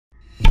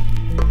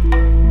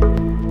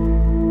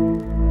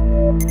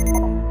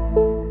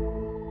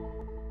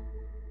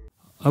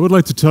I would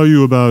like to tell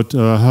you about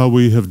how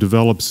we have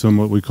developed some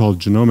what we call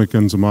genomic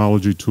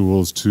enzymology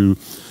tools to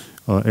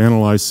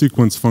analyze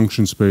sequence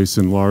function space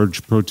in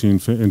large protein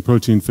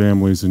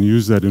families and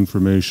use that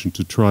information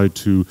to try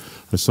to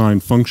assign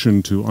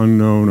function to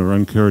unknown or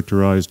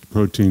uncharacterized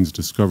proteins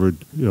discovered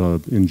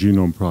in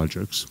genome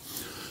projects.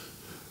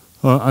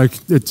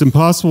 It's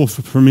impossible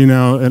for me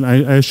now, and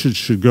I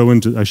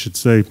should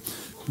say,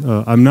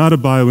 I'm not a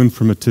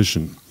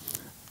bioinformatician.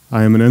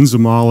 I am an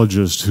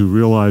enzymologist who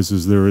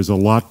realizes there is a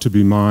lot to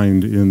be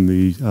mined in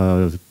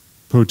the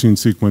protein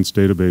sequence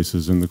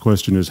databases, and the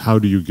question is, how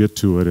do you get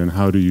to it, and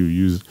how do you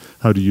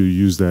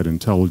use that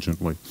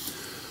intelligently?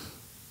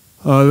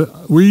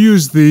 We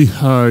use the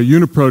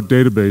UniProt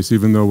database,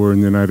 even though we're in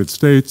the United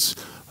States,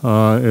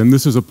 and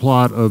this is a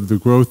plot of the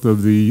growth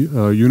of the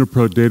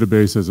UniProt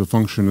database as a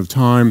function of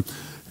time.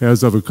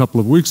 As of a couple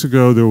of weeks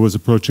ago, there was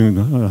approaching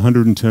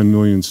 110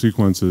 million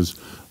sequences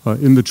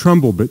in the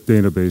Trumbull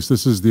database.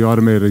 This is the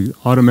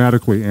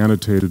automatically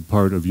annotated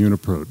part of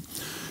UniProt.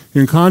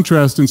 In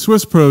contrast, in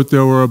SwissProt,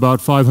 there were about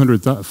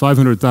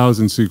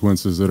 500,000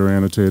 sequences that are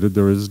annotated.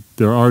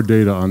 There are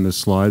data on this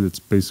slide. It's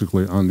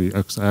basically on the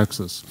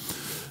x-axis.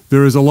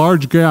 There is a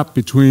large gap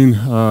between,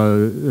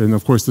 and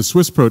of course the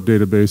SwissProt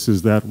database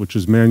is that which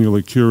is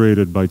manually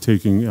curated by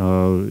taking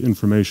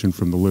information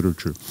from the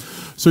literature.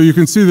 So you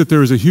can see that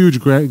there is a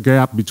huge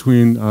gap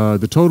between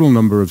the total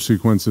number of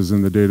sequences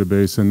in the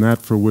database and that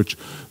for which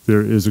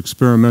there is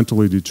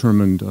experimentally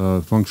determined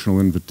functional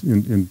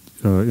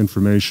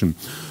information.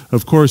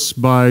 Of course,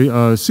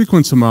 by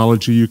sequence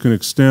homology, you can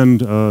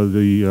extend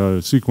the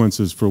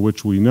sequences for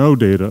which we know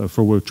data,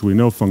 for which we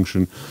know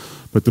function.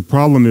 But the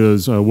problem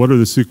is, what are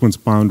the sequence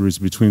boundaries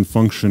between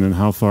function and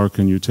how far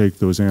can you take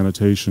those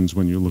annotations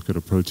when you look at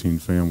a protein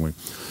family?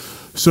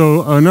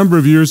 So a number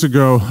of years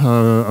ago,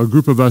 a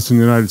group of us in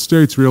the United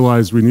States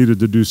realized we needed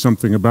to do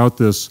something about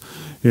this,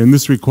 and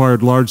this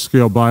required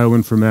large-scale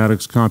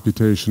bioinformatics,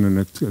 computation, and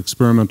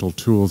experimental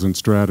tools and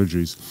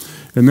strategies.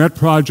 And that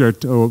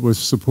project was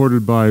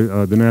supported by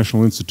the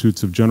National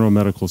Institutes of General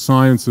Medical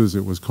Sciences.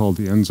 It was called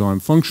the Enzyme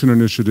Function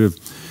Initiative.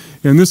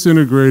 And this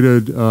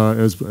integrated,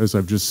 as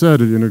I've just said,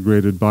 it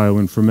integrated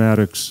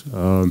bioinformatics,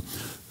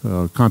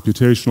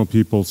 computational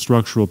people,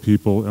 structural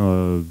people,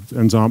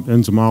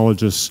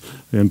 enzymologists,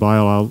 and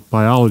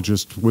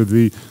biologists with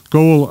the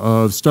goal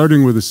of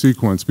starting with a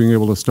sequence, being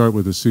able to start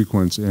with a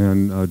sequence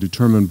and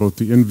determine both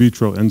the in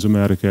vitro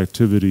enzymatic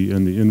activity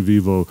and the in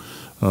vivo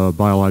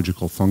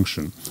biological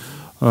function.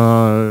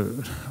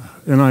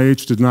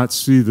 NIH did not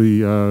see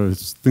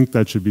think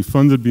that should be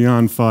funded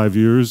beyond 5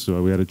 years.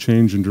 We had a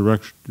change in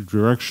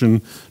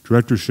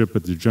directorship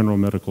at the General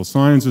Medical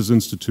Sciences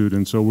Institute,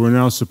 and so we're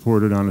now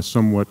supported on a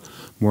somewhat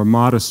more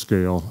modest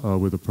scale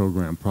with a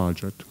program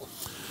project.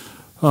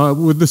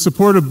 With the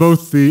support of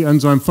both the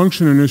Enzyme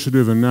Function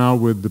Initiative and now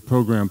with the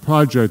program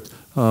project,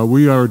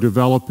 we are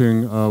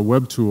developing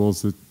web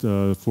tools that,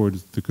 for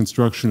the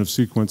construction of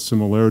sequence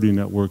similarity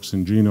networks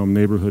and genome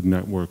neighborhood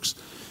networks.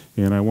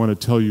 And I want to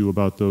tell you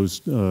about those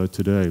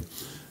today.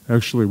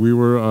 Actually, we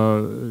were,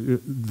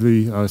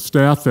 the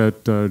staff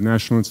at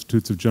National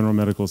Institutes of General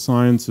Medical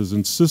Sciences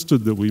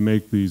insisted that we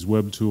make these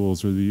web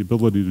tools, or the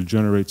ability to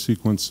generate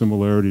sequence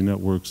similarity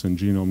networks and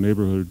genome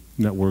neighborhood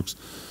networks,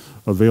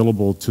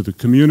 available to the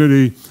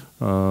community.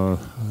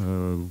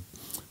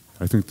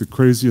 I think the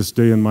craziest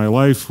day in my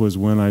life was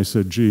when I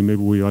said, gee,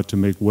 maybe we ought to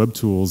make web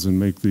tools and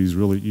make these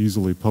really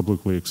easily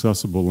publicly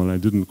accessible, and I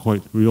didn't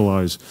quite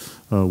realize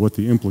what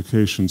the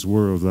implications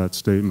were of that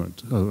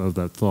statement, of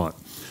that thought.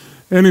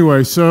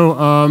 Anyway, so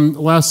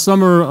last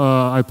summer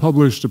I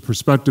published a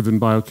perspective in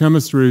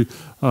biochemistry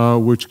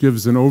which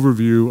gives an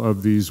overview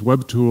of these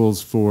web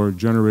tools for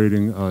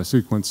generating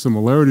sequence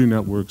similarity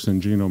networks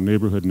and genome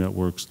neighborhood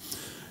networks.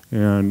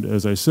 And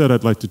as I said,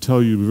 I'd like to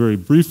tell you very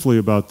briefly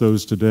about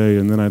those today,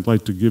 and then I'd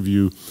like to give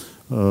you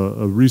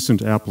a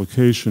recent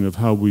application of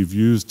how we've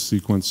used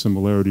sequence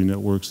similarity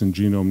networks and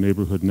genome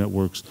neighborhood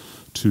networks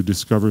to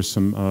discover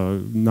some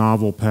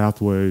novel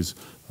pathways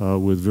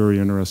with very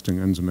interesting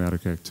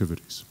enzymatic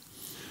activities.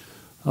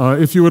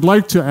 If you would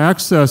like to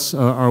access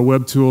our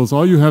web tools,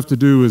 all you have to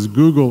do is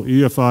Google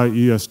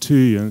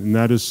EFI-EST, and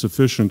that is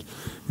sufficient.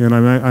 And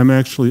I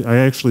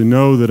actually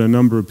know that a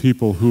number of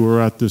people who are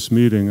at this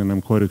meeting, and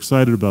I'm quite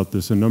excited about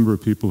this, a number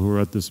of people who are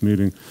at this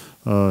meeting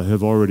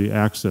have already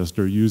accessed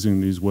or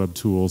using these web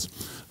tools.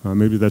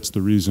 Maybe that's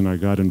the reason I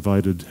got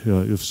invited.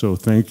 If so,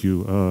 thank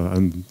you.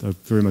 I'm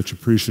very much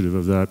appreciative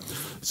of that.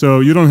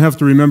 So you don't have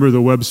to remember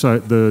the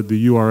website,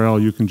 the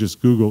URL. You can just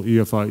Google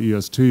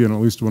EFI-EST, and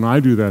at least when I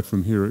do that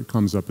from here, it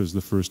comes up as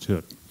the first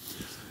hit.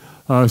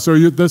 So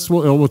it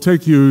will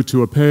take you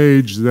to a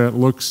page that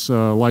looks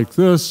like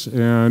this,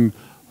 and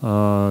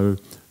I'm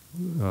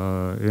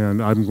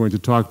going to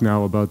talk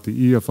now about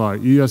the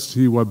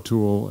EFI-EST web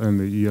tool and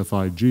the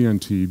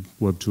EFI-GNT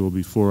web tool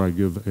before I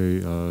give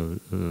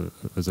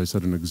as I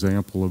said, an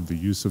example of the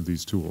use of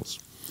these tools.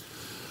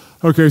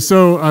 Okay,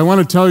 so I want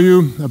to tell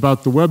you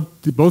about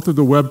both of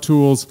the web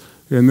tools,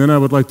 and then I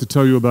would like to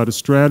tell you about a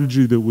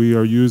strategy that we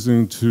are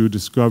using to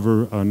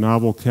discover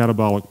novel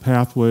catabolic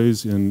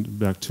pathways in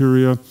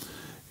bacteria.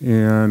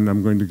 And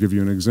I'm going to give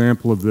you an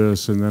example of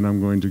this, and then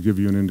I'm going to give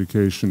you an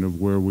indication of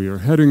where we are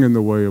heading in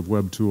the way of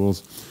web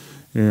tools.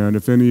 And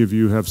if any of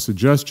you have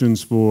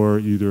suggestions for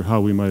either how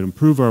we might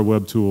improve our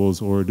web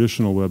tools or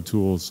additional web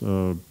tools,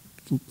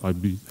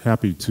 I'd be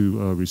happy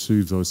to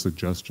receive those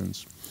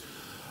suggestions.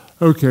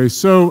 Okay,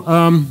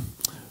 so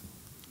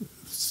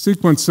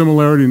sequence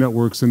similarity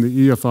networks in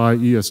the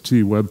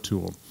EFI-EST web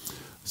tool.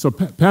 So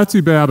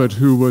Patsy Babbitt,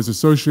 who was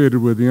associated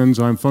with the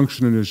Enzyme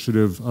Function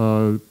Initiative,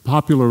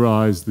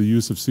 popularized the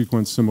use of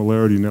sequence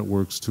similarity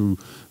networks to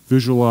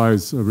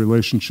visualize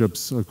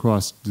relationships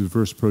across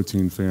diverse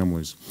protein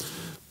families.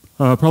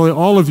 Probably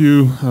all of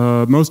you,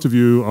 most of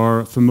you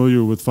are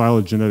familiar with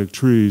phylogenetic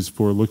trees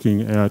for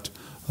looking at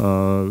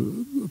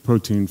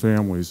protein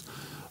families.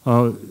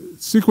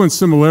 Sequence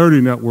similarity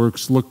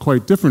networks look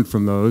quite different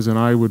from those, and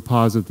I would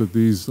posit that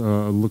these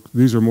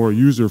are more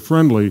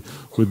user-friendly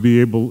with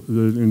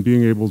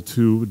being able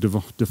to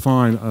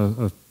define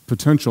a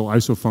potential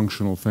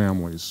isofunctional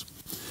families.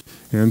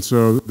 And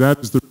so that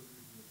is the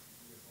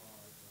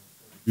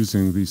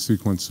using these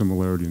sequence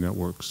similarity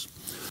networks.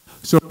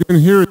 So in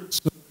here,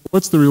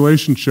 what's the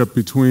relationship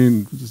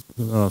between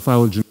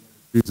phylogenetic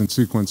trees and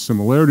sequence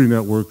similarity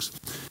networks?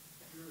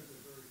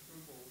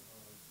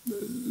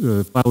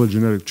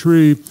 Phylogenetic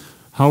tree.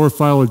 How are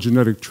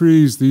phylogenetic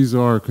trees? These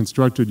are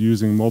constructed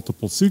using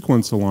multiple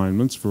sequence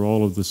alignments for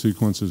all of the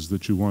sequences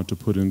that you want to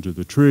put into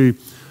the tree.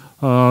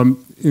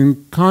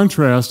 In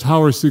contrast,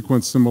 how are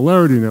sequence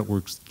similarity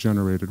networks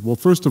generated? Well,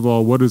 first of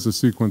all, what is a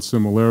sequence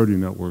similarity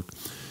network?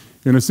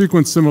 In a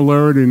sequence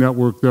similarity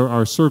network, there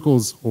are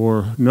circles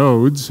or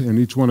nodes, and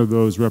each one of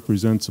those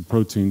represents a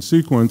protein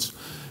sequence.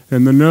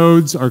 And the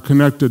nodes are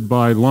connected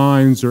by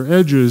lines or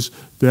edges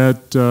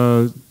that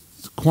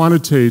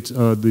quantitate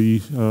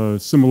the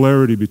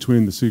similarity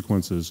between the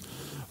sequences.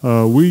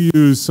 We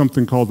use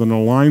something called an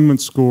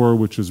alignment score,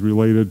 which is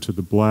related to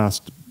the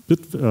BLAST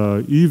bit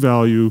E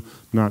value,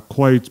 not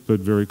quite, but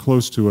very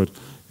close to it.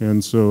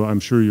 And so I'm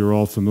sure you're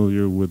all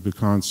familiar with the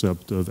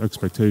concept of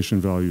expectation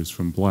values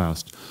from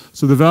BLAST.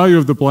 So the value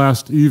of the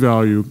BLAST E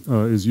value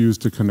is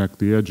used to connect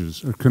the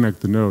edges, or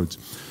connect the nodes.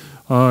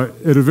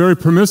 At a very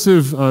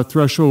permissive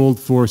threshold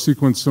for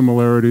sequence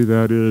similarity,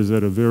 that is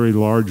at a very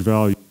large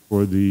value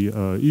for the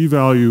E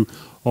value,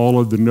 all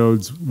of the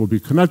nodes will be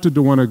connected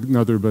to one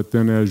another, but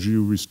then as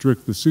you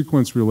restrict the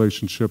sequence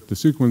relationship, the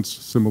sequence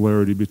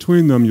similarity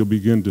between them, you'll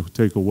begin to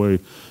take away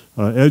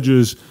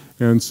edges.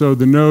 And so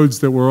the nodes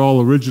that were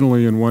all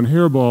originally in one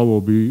hairball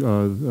will be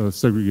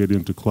segregated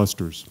into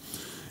clusters.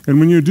 And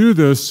when you do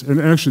this, and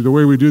actually the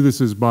way we do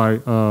this is by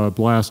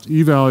BLAST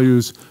E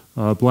values.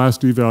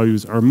 BLAST E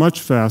values are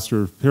much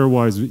faster,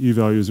 pairwise E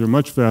values are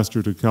much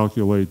faster to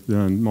calculate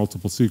than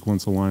multiple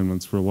sequence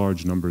alignments for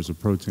large numbers of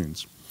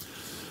proteins.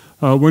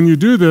 When you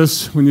do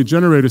this, when you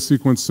generate a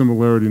sequence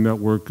similarity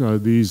network,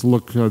 these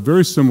look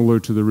very similar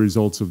to the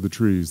results of the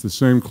trees. The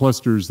same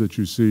clusters that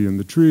you see in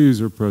the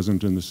trees are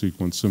present in the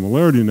sequence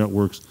similarity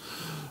networks.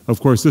 Of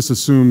course, this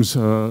assumes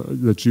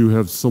that you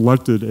have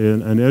selected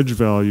an edge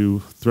value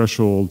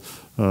threshold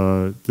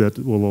that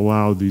will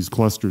allow these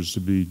clusters to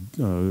be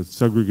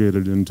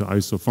segregated into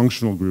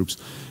isofunctional groups.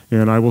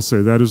 And I will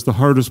say that is the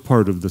hardest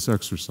part of this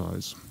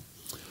exercise.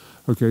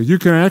 Okay, you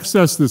can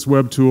access this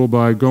web tool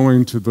by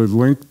going to the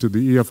link to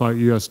the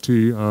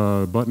EFI-EST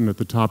button at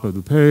the top of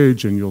the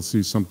page, and you'll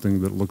see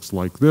something that looks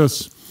like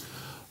this.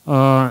 We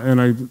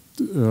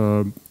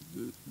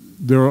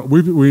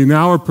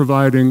now are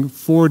providing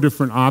 4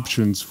 different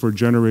options for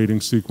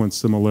generating sequence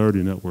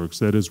similarity networks.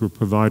 That is, we're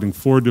providing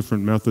 4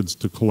 different methods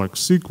to collect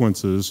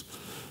sequences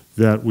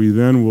that we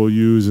then will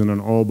use in an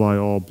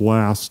all-by-all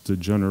BLAST to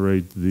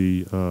generate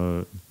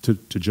the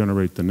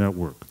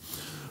network.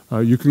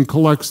 You can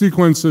collect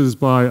sequences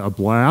by a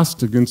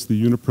BLAST against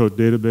the UniProt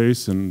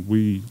database, and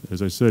we,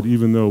 as I said,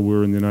 even though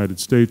we're in the United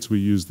States, we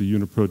use the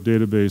UniProt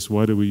database.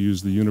 Why do we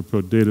use the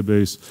UniProt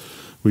database?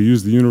 We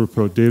use the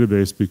UniProt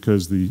database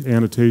because the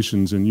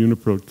annotations in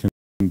UniProt can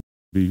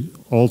be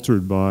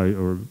altered by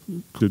or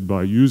did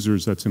by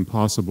users. That's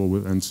impossible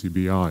with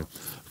NCBI.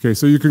 Okay,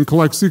 so you can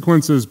collect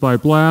sequences by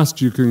BLAST.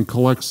 You can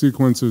collect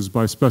sequences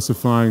by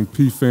specifying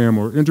PFAM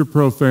or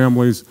interpro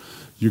families.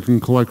 You can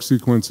collect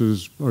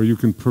sequences, or you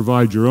can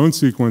provide your own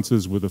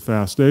sequences with a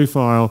FASTA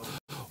file,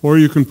 or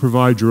you can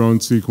provide your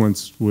own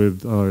sequence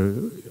with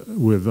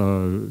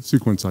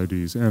sequence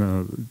IDs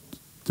and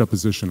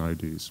deposition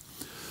IDs.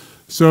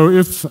 So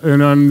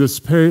on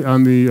this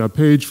on the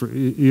page for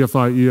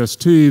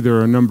EFI-EST, there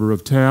are a number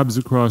of tabs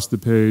across the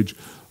page.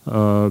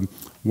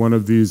 One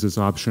of these is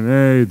option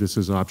A, this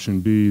is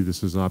option B,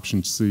 this is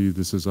option C,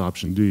 this is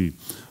option D.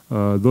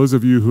 Those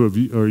of you who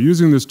are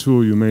using this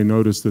tool, you may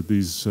notice that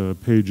these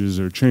pages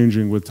are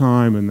changing with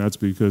time, and that's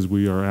because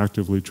we are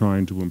actively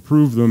trying to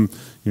improve them,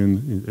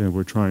 and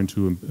we're trying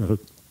to,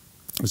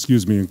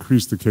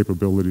 increase the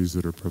capabilities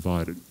that are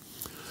provided.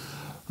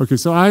 Okay,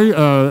 so I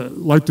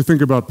like to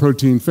think about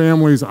protein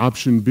families.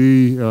 Option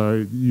B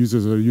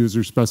uses a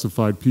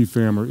user-specified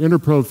PFAM or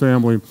interpro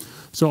family.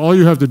 So all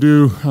you have to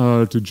do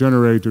to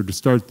generate or to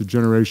start the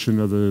generation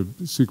of a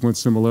sequence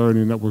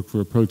similarity network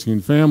for a protein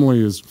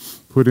family is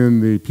put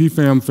in the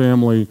PFAM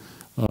family,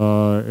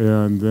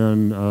 and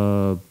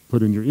then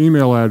put in your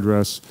email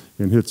address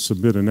and hit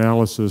submit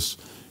analysis.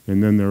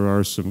 And then there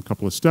are a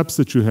couple of steps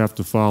that you have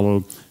to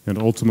follow, and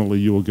ultimately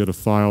you will get a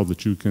file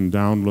that you can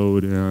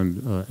download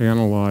and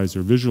analyze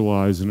or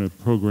visualize in a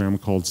program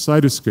called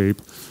Cytoscape.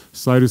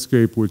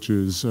 Cytoscape, which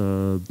is,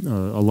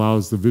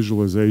 allows the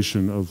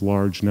visualization of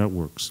large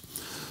networks.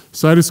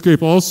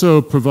 Cytoscape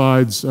also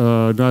provides,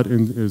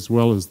 as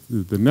well as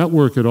the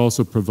network, it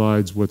also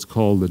provides what's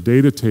called a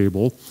data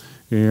table.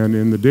 And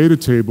in the data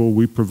table,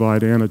 we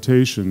provide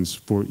annotations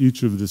for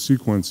each of the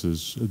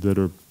sequences that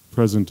are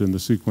present in the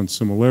sequence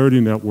similarity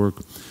network.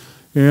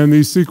 And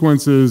these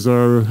sequences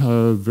are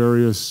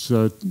various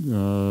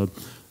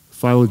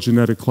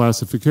phylogenetic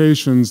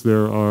classifications.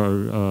 There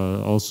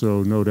are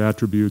also node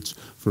attributes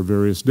for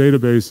various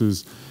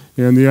databases.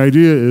 And the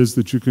idea is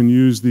that you can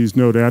use these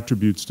node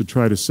attributes to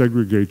try to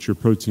segregate your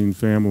protein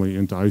family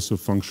into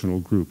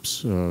isofunctional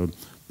groups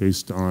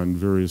based on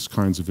various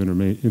kinds of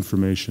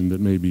information that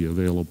may be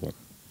available.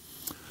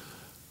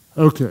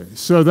 Okay,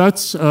 so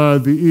that's the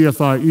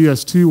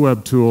EFI-EST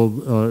web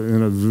tool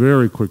in a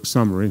very quick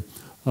summary.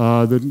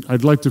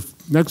 I'd like to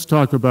next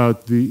talk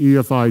about the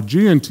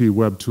EFI-GNT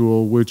web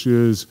tool, which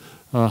is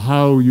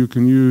how you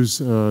can use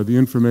the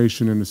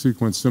information in the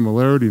sequence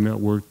similarity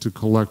network to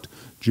collect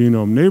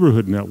genome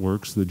neighborhood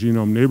networks, the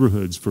genome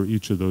neighborhoods for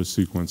each of those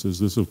sequences.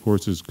 This, of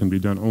course, can be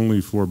done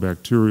only for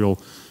bacterial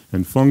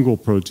and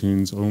fungal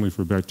proteins. Only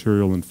for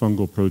bacterial and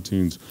fungal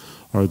proteins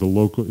are the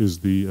local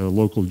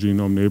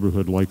genome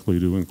neighborhood likely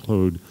to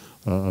include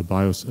a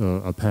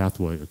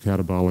pathway, a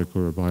catabolic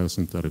or a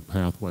biosynthetic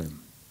pathway.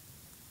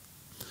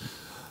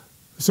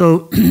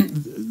 So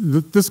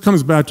this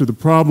comes back to the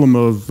problem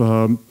of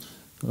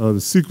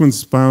the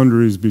sequence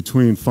boundaries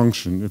between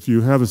function. If you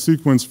have a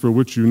sequence for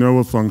which you know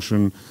a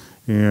function,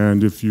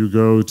 and if you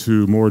go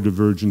to more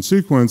divergent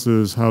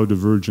sequences, how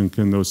divergent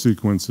can those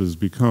sequences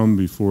become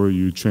before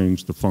you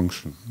change the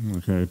function,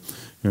 okay?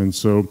 And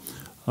so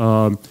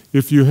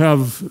if you have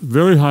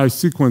very high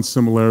sequence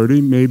similarity,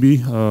 maybe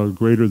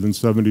greater than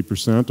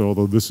 70%,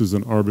 although this is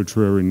an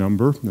arbitrary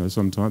number.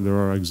 Sometimes there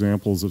are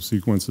examples of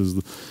sequences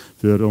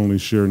that only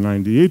share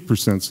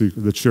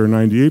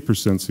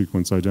 98%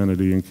 sequence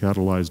identity and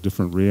catalyze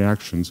different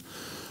reactions.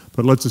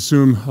 But let's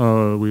assume,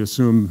 we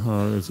assume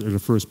at a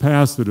first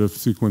pass that if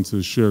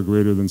sequences share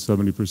greater than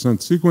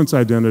 70% sequence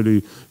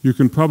identity, you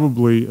can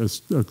probably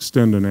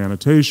extend an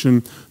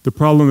annotation. The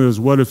problem is,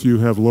 what if you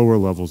have lower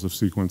levels of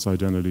sequence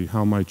identity?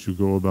 How might you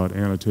go about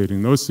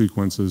annotating those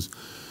sequences?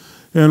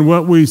 And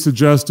what we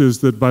suggest is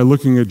that by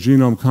looking at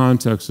genome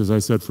context, as I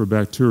said, for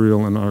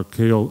bacterial and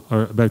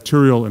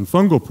bacterial and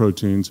fungal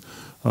proteins,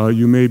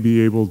 you may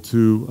be able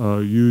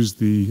to use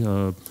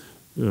that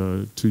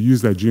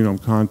genome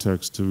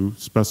context to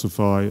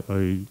specify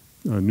a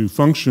new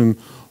function,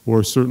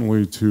 or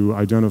certainly to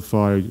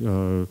identify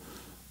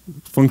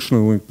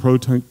functionally linked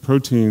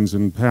proteins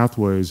and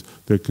pathways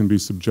that can be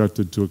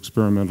subjected to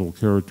experimental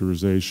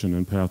characterization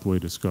and pathway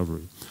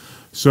discovery.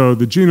 So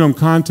the genome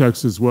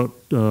context is what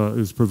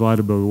is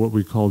provided by what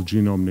we call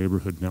genome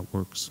neighborhood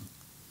networks.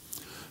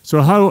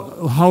 So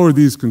how are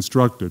these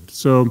constructed?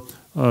 So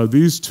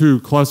these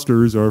two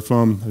clusters are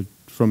from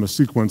a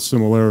sequence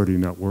similarity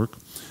network.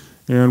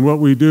 And what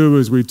we do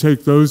is we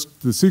take the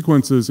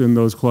sequences in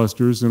those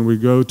clusters, and we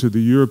go to the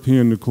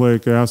European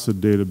Nucleic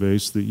Acid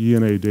Database, the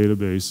ENA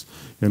database,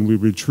 and we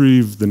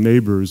retrieve the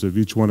neighbors of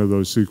each one of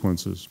those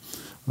sequences.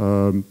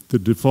 The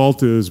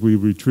default is we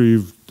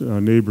retrieve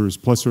neighbors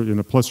in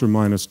a plus or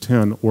minus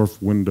 10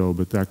 ORF window,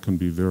 but that can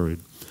be varied.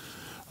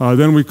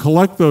 Then we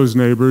collect those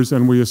neighbors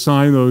and we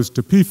assign those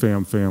to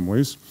PFAM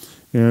families,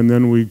 and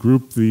then we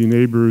group the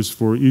neighbors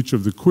for each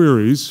of the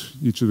queries,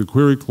 each of the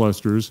query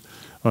clusters,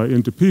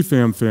 into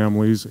PFAM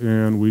families,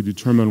 and we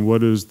determine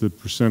what is the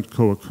percent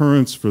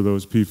co-occurrence for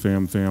those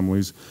PFAM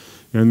families.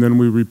 And then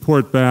we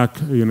report back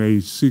in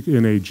a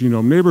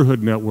genome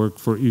neighborhood network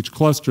for each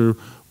cluster,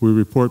 we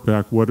report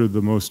back what are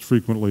the most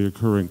frequently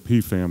occurring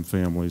PFAM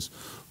families,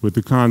 with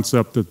the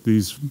concept that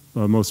these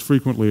most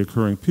frequently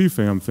occurring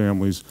PFAM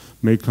families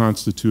may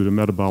constitute a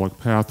metabolic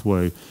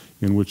pathway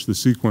in which the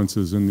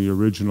sequences in the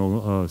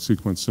original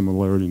sequence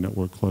similarity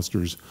network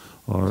clusters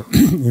are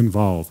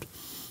involved.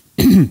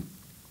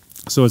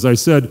 So as I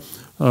said,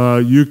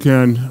 you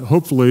can,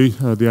 hopefully,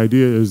 the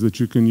idea is that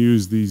you can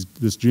use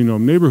this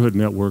genome neighborhood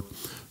network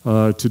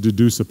to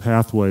deduce a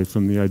pathway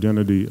from the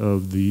identity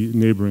of the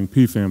neighboring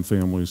PFAM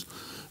families.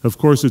 Of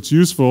course, it's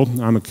useful.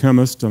 I'm a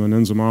chemist, I'm an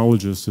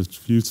enzymologist.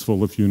 It's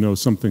useful if you know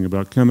something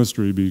about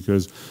chemistry,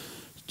 because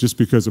just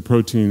because a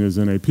protein is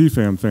in a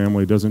PFAM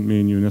family doesn't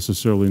mean you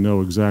necessarily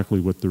know exactly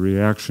what the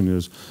reaction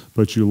is,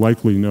 but you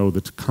likely know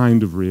the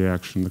kind of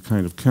reaction, the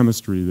kind of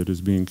chemistry that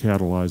is being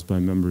catalyzed by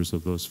members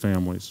of those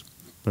families,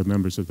 by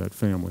members of that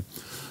family.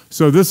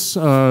 So this,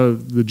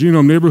 the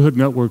Genome Neighborhood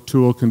Network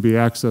tool can be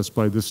accessed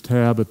by this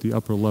tab at the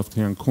upper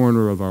left-hand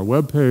corner of our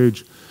web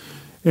page.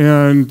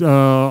 And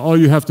all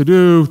you have to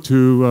do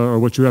or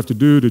what you have to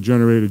do to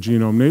generate a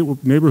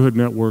genome neighborhood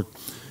network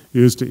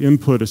is to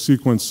input a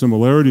sequence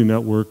similarity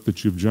network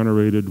that you've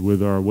generated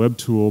with our web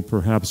tool,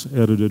 perhaps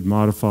edited,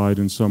 modified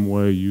in some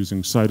way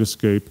using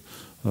Cytoscape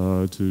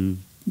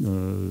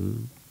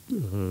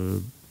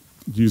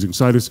using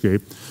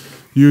Cytoscape.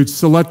 You'd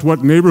select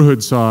what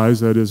neighborhood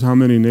size, that is how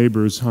many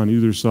neighbors on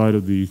either side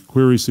of the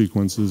query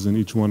sequences in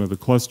each one of the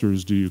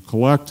clusters do you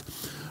collect.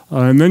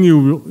 And then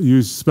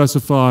you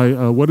specify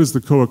what is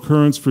the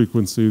co-occurrence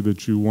frequency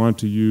that you want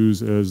to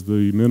use as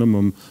the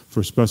minimum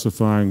for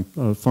specifying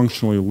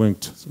functionally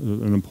linked,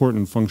 an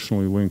important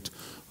functionally linked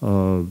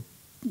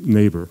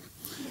neighbor.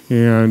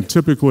 And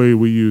typically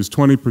we use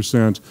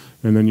 20%,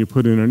 and then you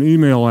put in an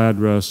email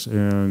address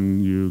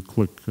and you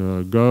click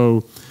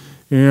go.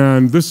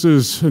 And this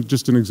is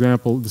just an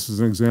example. This is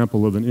an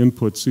example of an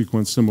input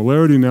sequence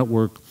similarity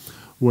network.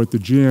 What the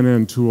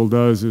GNN tool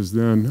does is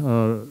then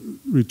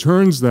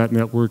returns that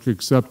network,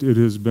 except it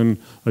has been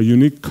a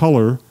unique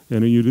color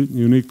and a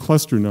unique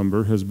cluster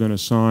number has been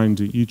assigned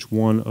to each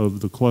one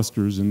of the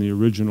clusters in the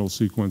original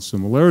sequence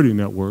similarity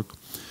network.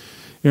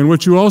 And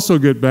what you also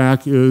get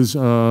back is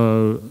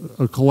a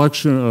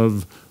collection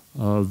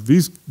of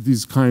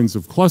these kinds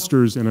of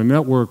clusters in a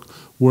network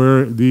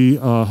where the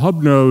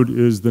hub node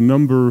is the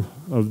number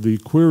of the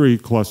query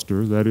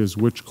cluster, that is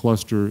which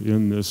cluster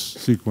in this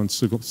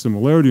sequence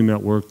similarity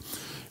network,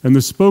 and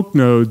the spoke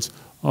nodes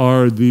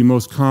are the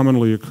most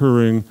commonly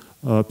occurring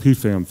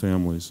PFAM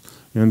families.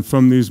 And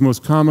from these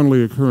most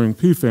commonly occurring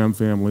PFAM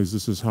families,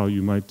 this is how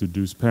you might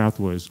deduce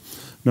pathways.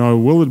 Now, I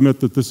will admit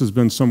that this has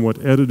been somewhat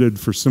edited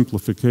for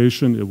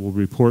simplification. It will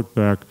report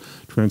back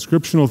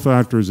transcriptional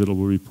factors. It will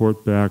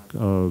report back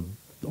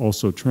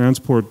also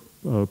transport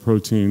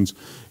proteins.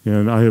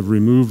 And I have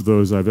removed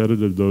those. I've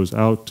edited those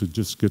out to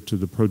just get to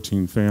the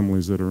protein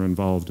families that are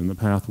involved in the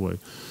pathway.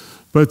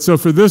 But so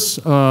for this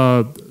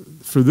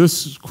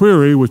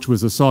query, which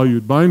was a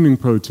solute binding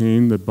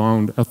protein that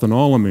bound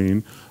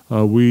ethanolamine,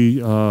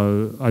 we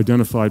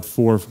identified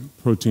 4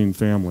 protein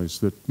families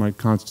that might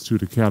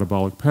constitute a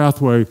catabolic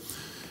pathway.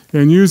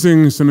 And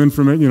using some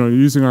information,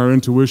 using our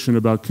intuition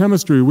about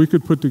chemistry, we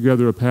could put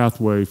together a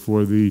pathway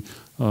for the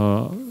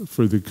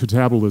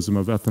catabolism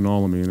of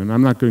ethanolamine. And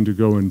I'm not going to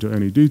go into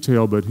any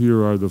detail, but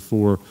here are the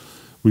 4.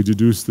 We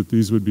deduced that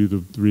these would be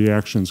the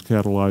reactions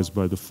catalyzed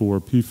by the 4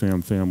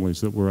 PFAM families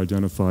that were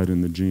identified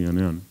in the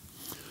GNN.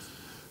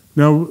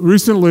 Now,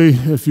 recently,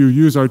 if you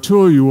use our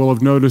tool, you will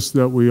have noticed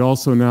that we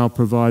also now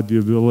provide the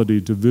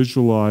ability to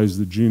visualize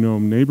the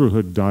genome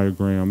neighborhood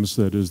diagrams,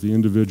 that is, the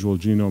individual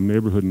genome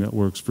neighborhood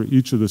networks for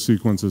each of the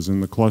sequences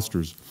in the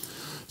clusters.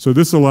 So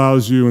this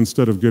allows you,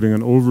 instead of getting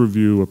an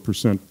overview of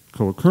percent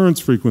co-occurrence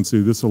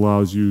frequency, this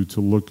allows you to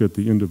look at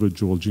the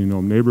individual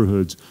genome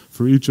neighborhoods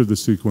for each of the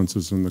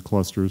sequences in the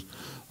clusters.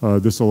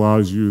 This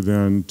allows you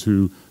then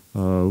to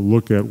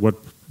look at what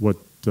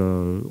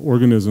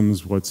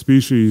organisms, what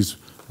species,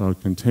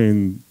 might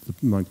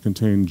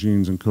contain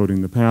genes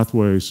encoding the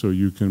pathway, so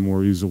you can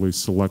more easily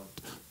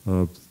select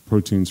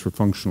proteins for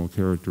functional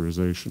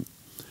characterization.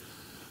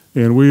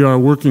 And we are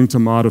working to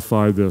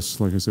modify this.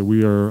 Like I said,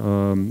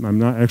 I'm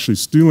not actually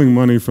stealing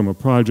money from a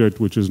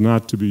project which is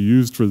not to be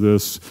used for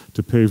this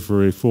to pay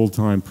for a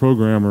full-time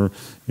programmer,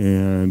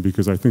 and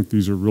because I think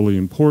these are really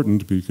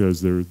important, because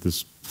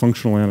this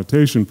functional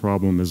annotation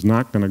problem is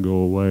not going to go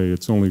away.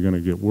 It's only going to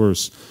get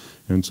worse.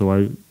 And so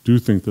I do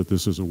think that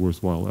this is a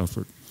worthwhile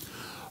effort.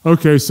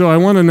 Okay, so I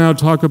want to now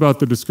talk about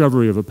the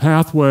discovery of a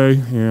pathway,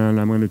 and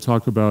I'm going to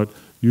talk about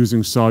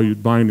using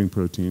solute binding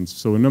proteins.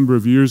 So a number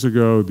of years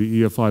ago,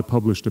 the EFI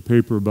published a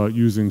paper about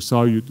using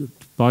solute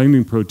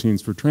binding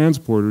proteins for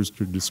transporters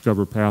to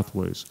discover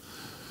pathways.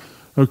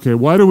 Okay,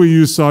 why do we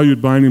use solute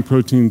binding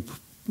proteins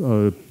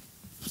for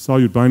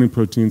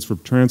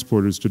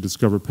transporters to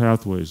discover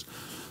pathways?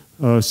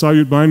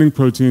 Solute binding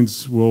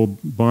proteins will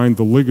bind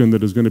the ligand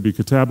that is going to be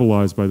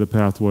catabolized by the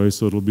pathway,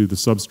 so it'll be the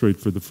substrate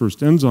for the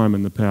first enzyme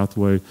in the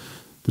pathway.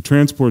 The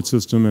transport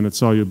system and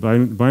its solute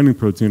binding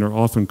protein are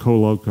often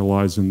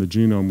co-localized in the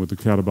genome with the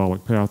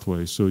catabolic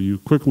pathway. So you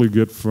quickly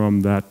get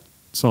from that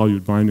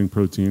solute binding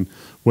protein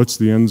what's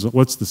the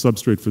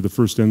substrate for the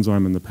first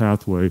enzyme in the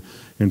pathway,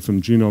 and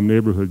from genome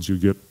neighborhoods you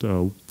get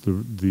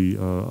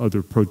the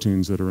other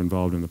proteins that are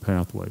involved in the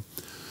pathway.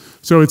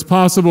 So it's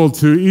possible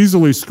to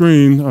easily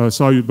screen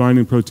solute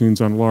binding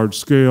proteins on large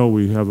scale.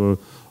 We have a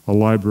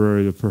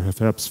library of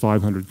perhaps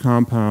 500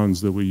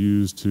 compounds that we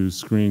use to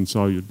screen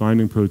solute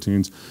binding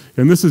proteins.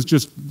 And this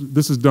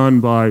is done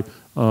by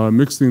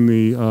mixing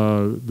the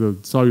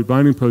solute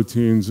binding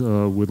proteins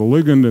with a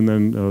ligand and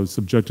then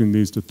subjecting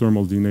these to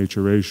thermal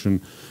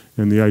denaturation.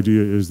 And the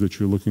idea is that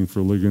you're looking for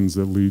ligands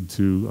that lead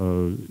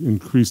to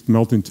increased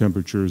melting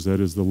temperatures,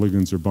 that is, the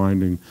ligands are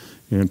binding,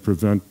 and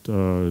prevent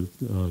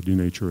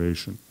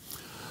denaturation.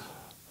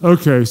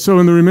 Okay, so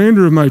in the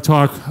remainder of my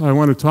talk, I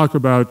want to talk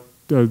about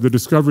the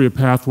discovery of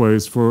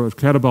pathways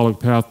catabolic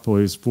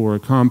pathways for a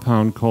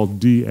compound called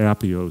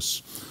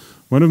D-apiose.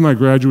 One of my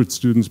graduate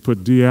students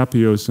put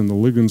D-apiose in the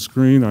ligand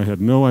screen. I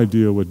had no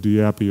idea what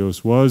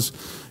D-apiose was,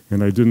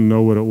 and I didn't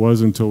know what it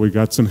was until we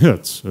got some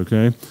hits,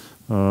 okay?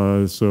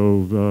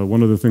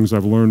 One of the things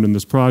I've learned in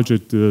this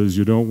project is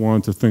you don't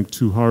want to think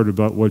too hard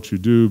about what you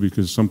do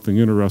because something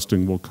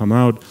interesting will come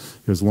out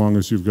as long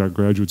as you've got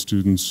graduate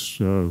students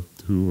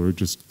who are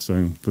just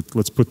saying,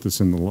 let's put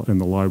this in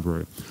the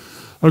library.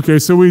 Okay,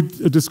 so we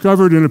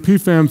discovered in a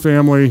PFAM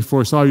family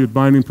for solute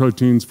binding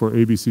proteins for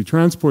ABC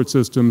transport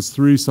systems,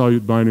 3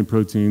 solute binding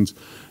proteins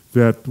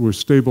that were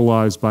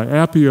stabilized by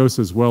apiose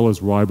as well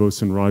as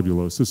ribose and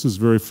ribulose. This is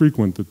very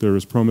frequent that there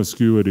is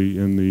promiscuity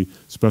in the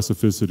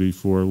specificity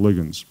for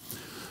ligands.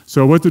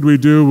 So what did we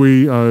do?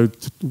 We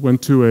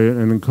went to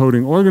an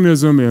encoding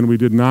organism and we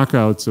did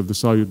knockouts of the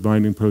solute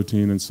binding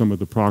protein and some of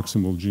the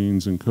proximal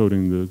genes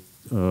encoding the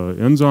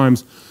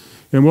enzymes.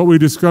 And what we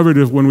discovered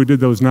is when we did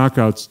those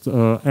knockouts,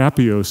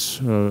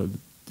 apiose,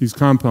 these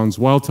compounds,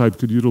 wild type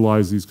could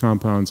utilize these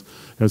compounds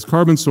as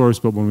carbon source,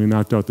 but when we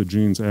knocked out the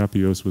genes,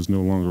 apiose was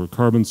no longer a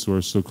carbon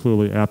source, so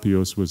clearly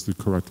apiose was the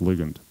correct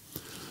ligand.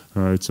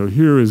 All right, so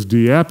here is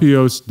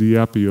diapiose.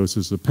 Diapiose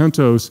is a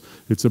pentose.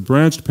 It's a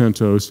branched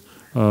pentose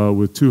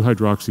with 2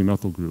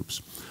 hydroxymethyl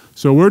groups.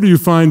 So where do you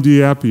find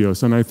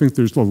diapiose? And I think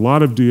there's a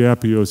lot of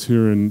diapiose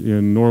here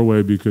in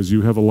Norway because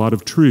you have a lot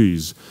of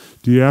trees.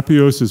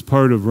 Diapiose is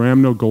part of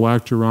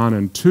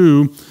rhamnogalacturonin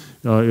 2.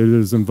 It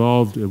is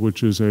involved,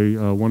 which is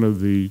one of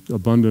the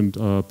abundant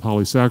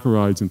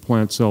polysaccharides in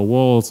plant cell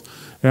walls.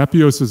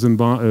 Apiose is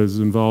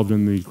involved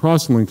in the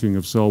cross-linking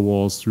of cell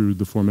walls through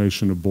the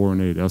formation of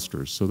boronate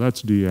esters. So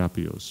that's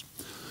diapiose.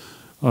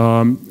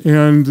 I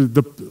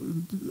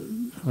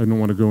don't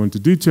want to go into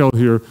detail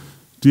here.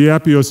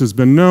 Diapiose has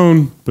been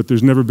known, but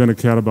there's never been a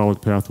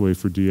catabolic pathway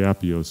for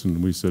diapiose.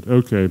 And we said,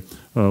 okay,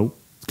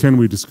 can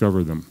we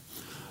discover them?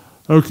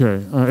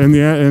 Okay,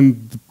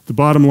 and the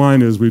bottom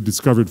line is we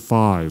discovered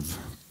 5,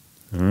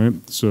 all right,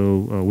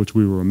 so which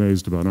we were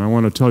amazed about. And I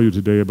want to tell you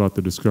today about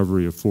the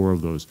discovery of 4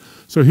 of those.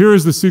 So here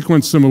is the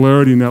sequence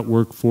similarity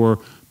network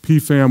for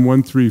PFAM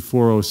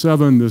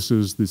 13407. This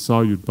is the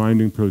solute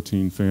binding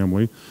protein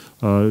family.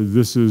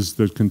 This is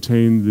that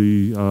contain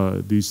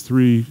these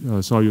 3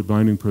 solute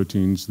binding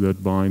proteins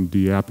that bind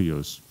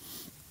diapiose.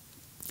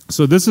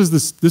 So this is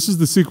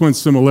the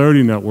sequence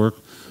similarity network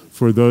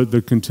for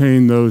that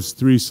contain those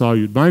 3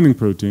 solute binding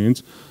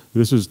proteins.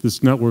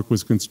 This network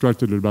was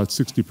constructed at about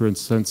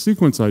 60%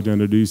 sequence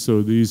identity,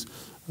 so these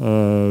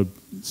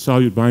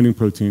solute binding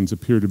proteins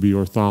appear to be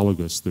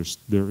orthologous.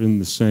 They're in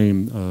the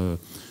same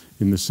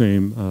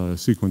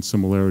sequence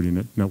similarity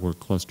network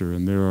cluster,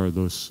 and there are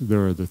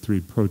the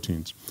 3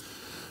 proteins.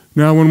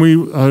 Now, when we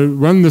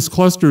run this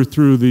cluster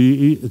through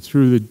the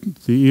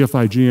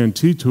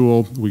EFI-GNT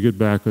tool, we get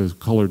back a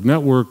colored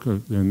network,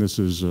 and this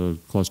is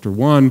cluster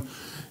 1.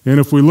 And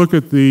if we look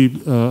at the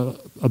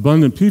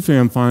abundant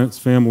PFAM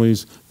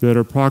families that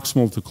are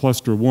proximal to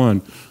cluster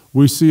 1,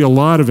 we see a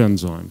lot of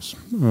enzymes,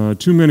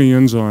 too many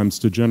enzymes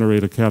to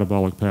generate a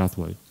catabolic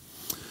pathway.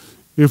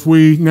 If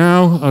we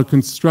now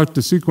construct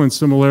a sequence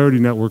similarity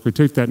network or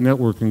take that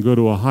network and go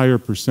to a higher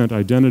percent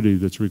identity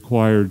that's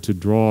required to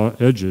draw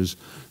edges,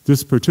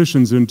 this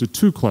partitions into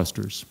 2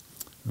 clusters,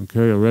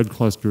 okay, a red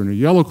cluster and a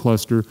yellow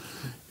cluster.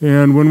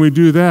 And when we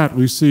do that,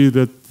 we see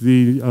that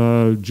the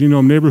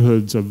genome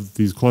neighborhoods of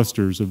these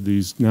clusters, of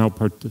these now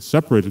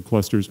separated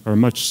clusters, are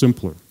much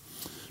simpler.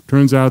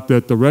 Turns out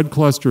that the red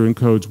cluster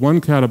encodes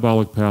 1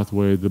 catabolic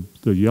pathway,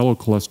 the yellow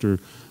cluster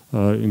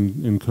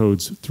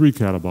encodes 3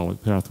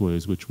 catabolic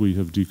pathways, which we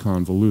have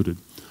deconvoluted.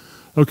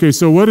 Okay,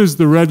 so what is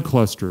the red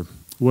cluster?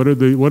 What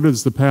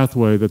is the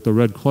pathway that the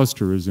red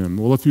cluster is in?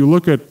 Well, if you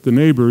look at the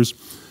neighbors,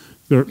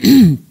 there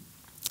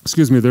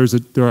excuse me, there's a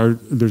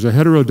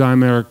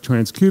heterodimeric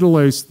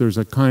transketolase, there's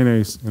a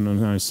kinase, and an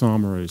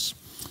isomerase.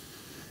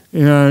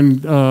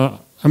 And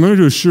I'm going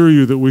to assure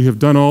you that we have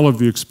done all of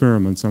the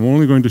experiments. I'm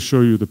only going to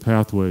show you the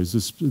pathways.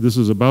 This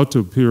is about to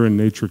appear in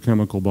Nature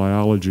Chemical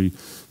Biology,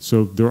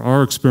 so there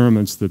are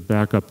experiments that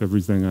back up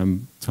everything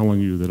I'm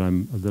telling you that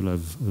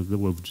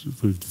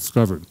we've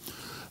discovered.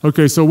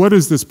 Okay, so what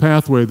is this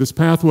pathway? This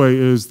pathway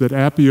is that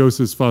apiose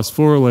is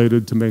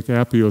phosphorylated to make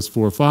apiose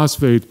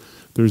 4-phosphate.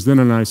 There's then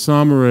an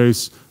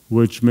isomerase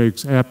which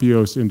makes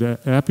apiose into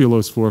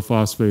apulose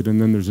 4-phosphate,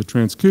 and then there's a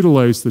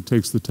transketolase that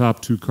takes the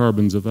top 2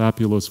 carbons of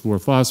apulose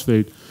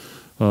 4-phosphate,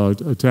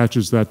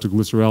 attaches that to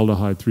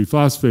glyceraldehyde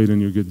 3-phosphate,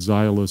 and you get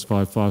xylulose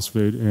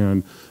 5-phosphate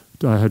and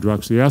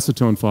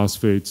dihydroxyacetone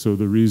phosphate. So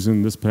the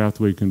reason this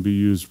pathway can be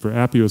used for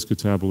apiose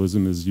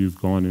catabolism is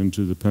you've gone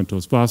into the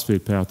pentose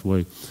phosphate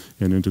pathway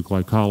and into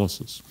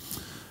glycolysis.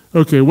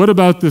 Okay, what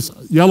about this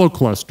yellow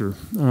cluster?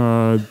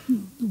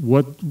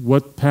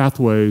 What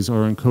pathways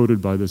are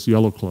encoded by this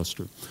yellow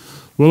cluster?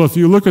 Well, if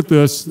you look at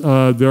this,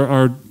 there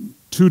are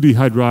 2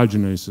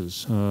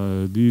 dehydrogenases.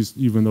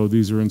 Even though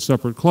these are in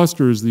separate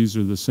clusters, these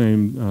are the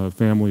same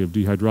family of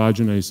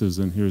dehydrogenases,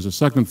 and here's a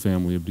second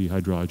family of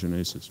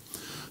dehydrogenases.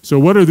 So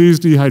what are these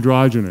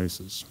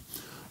dehydrogenases?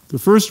 The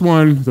first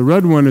one, the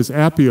red one, is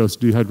apiose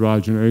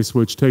dehydrogenase,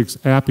 which takes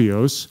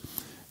apiose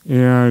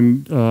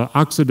and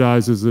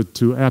oxidizes it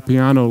to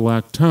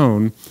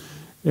apianolactone.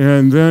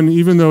 And then,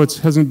 even though it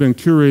hasn't been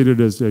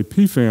curated as a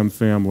PFAM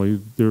family,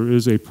 there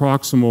is a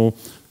proximal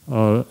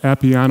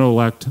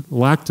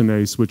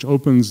apianolactonase, which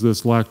opens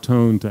this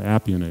lactone to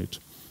apionate.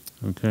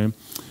 Okay?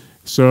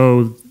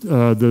 So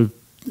the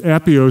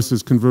apiose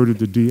is converted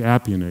to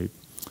deapionate.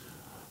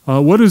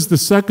 What does the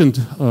second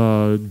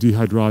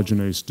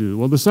dehydrogenase do?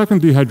 Well, the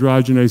second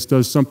dehydrogenase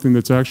does something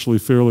that's actually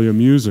fairly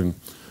amusing.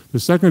 The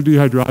second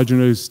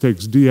dehydrogenase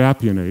takes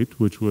deapionate,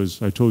 which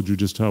was, I told you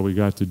just how we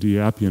got to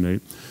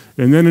deapionate,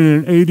 and then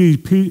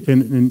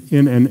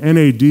in an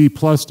NAD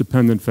plus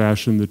dependent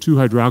fashion, the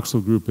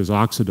 2-hydroxyl group is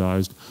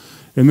oxidized,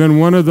 and then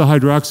one of the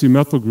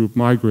hydroxymethyl group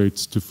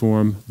migrates to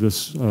form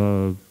this,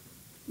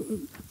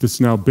 this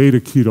now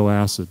beta-keto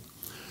acid.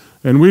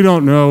 And we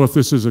don't know if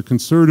this is a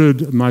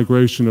concerted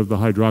migration of the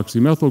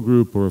hydroxymethyl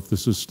group or if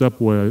this is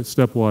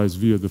stepwise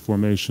via the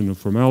formation of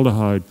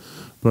formaldehyde,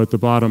 but the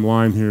bottom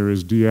line here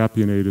is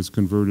deapionate is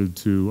converted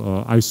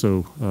to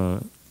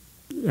isoapionate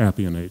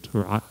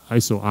or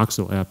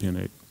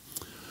isooxoapionate.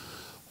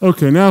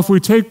 Okay, now if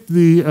we take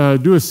the,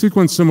 do a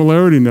sequence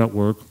similarity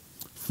network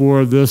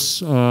for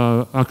this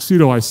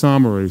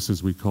oxidoisomerase,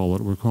 as we call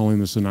it, we're calling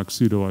this an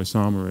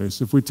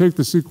oxidoisomerase. If we take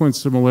the sequence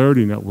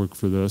similarity network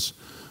for this,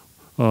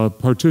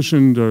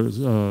 partitioned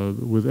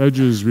with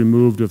edges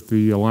removed if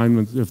the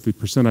alignment, if the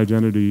percent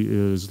identity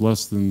is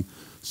less than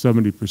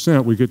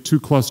 70%, we get 2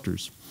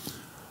 clusters.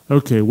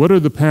 Okay, what are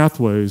the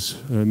pathways?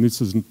 And this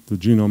is the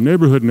genome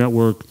neighborhood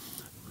network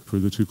for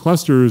the 2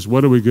 clusters.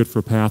 What do we get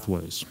for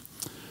pathways?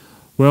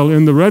 Well,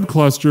 in the red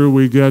cluster,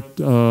 we get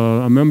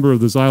a member of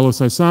the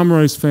xylose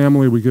isomerase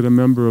family, we get a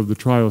member of the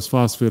triose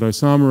phosphate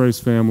isomerase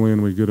family,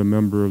 and we get a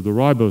member of the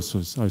ribose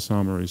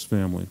isomerase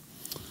family.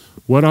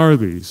 What are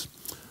these?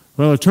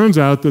 Well, it turns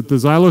out that the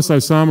xylose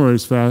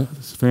isomerase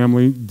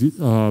family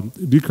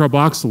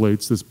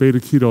decarboxylates this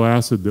beta-keto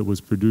acid that was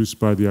produced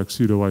by the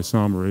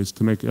oxidoisomerase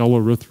to make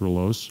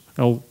L-erythrulose.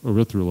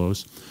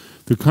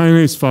 The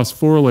kinase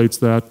phosphorylates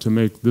that to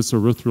make this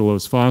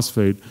erythrulose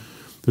phosphate.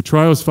 The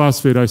triose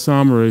phosphate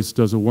isomerase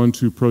does a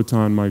 1,2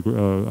 proton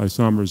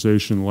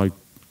isomerization like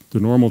the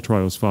normal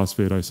triose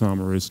phosphate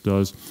isomerase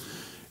does.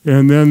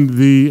 And then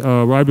the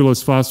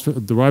ribose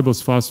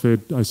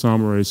phosphate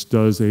isomerase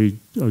does,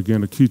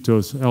 again, a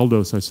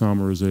ketose-aldose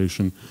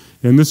isomerization,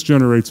 and this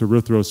generates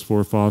erythrose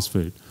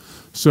 4-phosphate.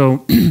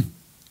 So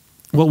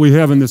what we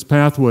have in this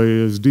pathway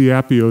is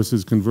diapiose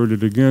is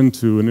converted again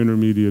to an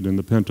intermediate in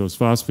the pentose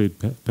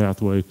phosphate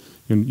pathway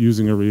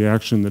using a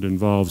reaction that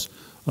involves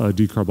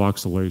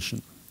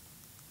decarboxylation.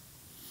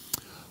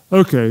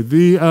 Okay,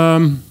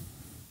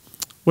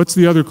 what's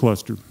the other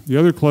cluster? The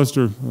other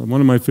cluster, one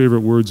of my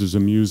favorite words is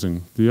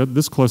amusing.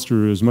 This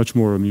cluster is much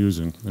more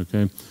amusing,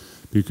 okay?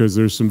 Because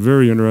there's some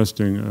very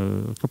interesting,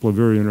 a couple of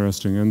very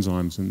interesting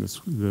enzymes in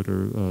this that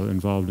are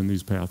involved in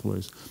these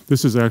pathways.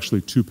 This is actually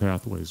 2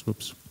 pathways,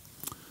 whoops.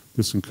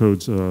 This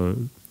encodes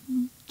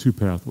 2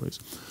 pathways.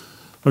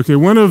 Okay,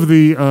 one of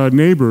the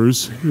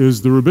neighbors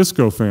is the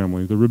Rubisco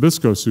family, the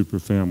Rubisco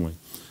superfamily.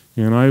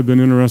 And I have been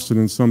interested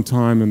in some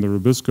time in the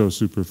Rubisco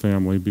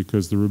superfamily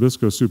because the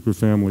Rubisco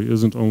superfamily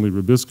isn't only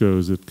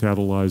Rubiscos, it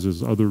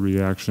catalyzes other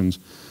reactions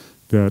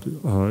that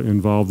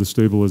involve the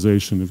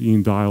stabilization of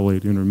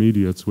enediolate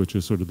intermediates, which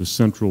is sort of the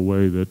central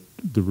way that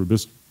the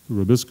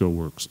Rubisco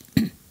works.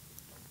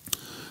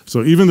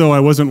 So even though I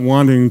wasn't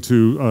wanting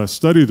to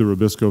study the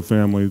Rubisco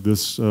family,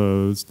 these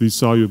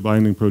solute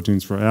binding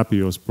proteins for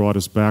apiose brought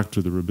us back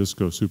to the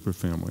Rubisco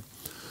superfamily.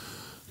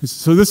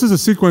 So this is a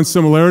sequence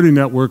similarity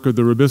network of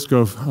the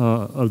Rubisco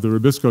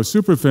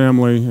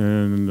superfamily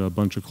and a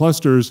bunch of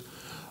clusters.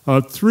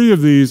 3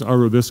 of these are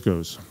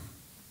Rubiscos.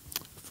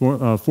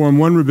 Form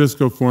 1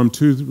 Rubisco, Form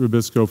 2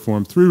 Rubisco,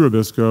 Form 3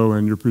 Rubisco,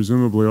 and you're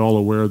presumably all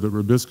aware that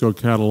Rubisco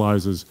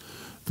catalyzes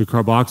the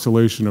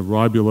carboxylation of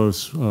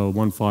ribulose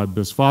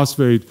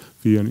 1,5-bisphosphate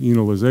via an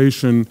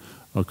enolization,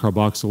 a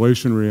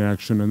carboxylation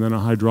reaction, and then a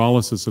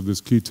hydrolysis of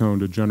this ketone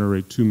to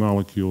generate 2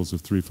 molecules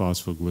of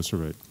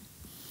 3-phosphoglycerate.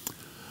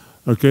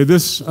 Okay,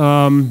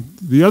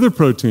 the other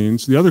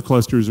proteins, the other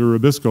clusters are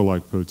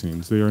Rubisco-like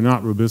proteins. They are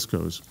not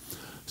Rubiscos.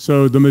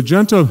 So the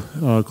magenta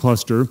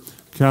cluster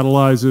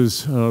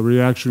catalyzes a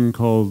reaction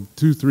called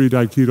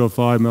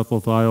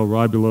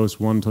 2,3-diketo-5-methylthio-ribulose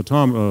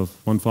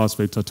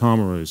 1-phosphate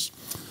tautomerase.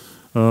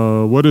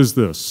 What is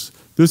this?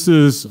 This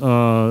is,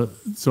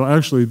 so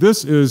actually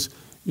this is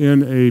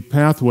in a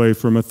pathway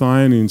for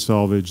methionine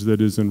salvage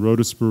that is in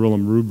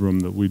Rhodospirillum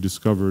rubrum that we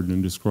discovered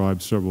and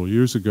described several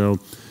years ago.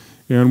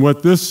 And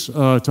what this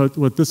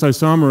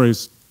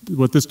tautomerase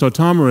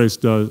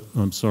does,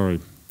 I'm sorry,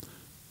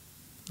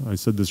 I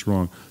said this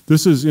wrong.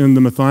 This is in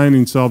the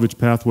methionine salvage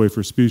pathway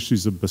for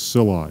species of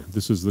bacilli.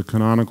 This is the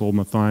canonical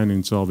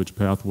methionine salvage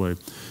pathway.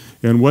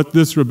 And what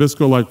this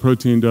Rubisco-like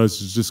protein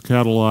does is just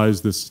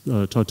catalyze this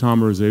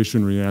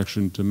tautomerization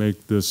reaction to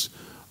make this,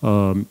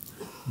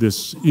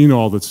 this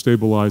enol that's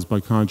stabilized by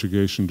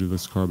conjugation to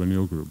this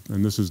carbonyl group.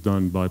 And this is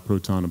done by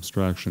proton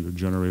abstraction to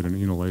generate an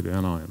enolate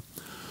anion.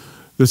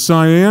 The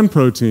cyan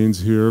proteins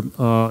here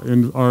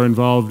are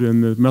involved in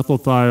the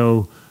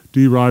methylthio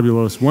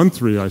D-ribulose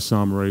 1,3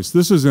 isomerase.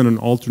 This is in an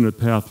alternate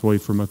pathway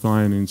for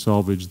methionine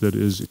salvage that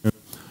is in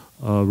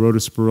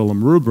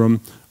Rhodospirillum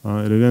rubrum,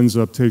 and it ends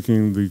up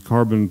taking the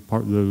carbon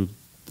part, the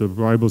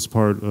the ribose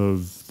part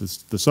of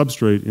the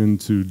substrate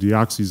into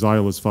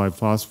deoxyxylase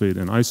 5-phosphate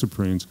and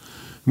isoprenes.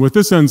 And what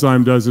this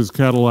enzyme does is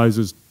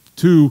catalyzes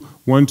two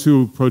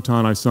 1,2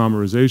 proton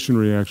isomerization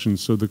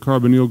reactions, so the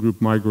carbonyl group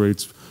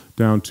migrates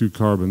down 2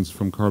 carbons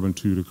from carbon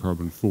 2 to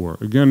carbon 4.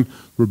 Again,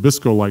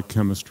 Rubisco-like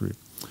chemistry.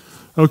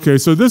 Okay,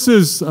 so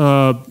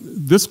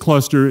this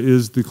cluster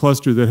is the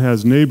cluster that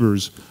has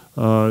neighbors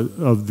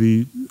of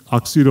the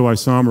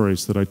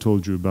oxidoisomerase that I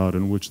told you about,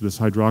 in which this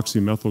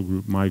hydroxymethyl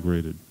group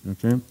migrated.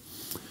 Okay,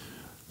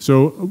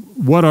 so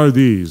what are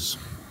these?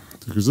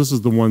 Because this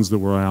is the ones that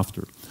we're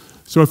after.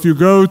 So if you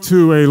go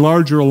to a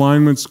larger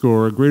alignment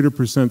score, a greater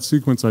 %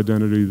 sequence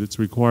identity that's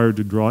required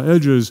to draw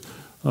edges,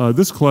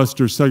 this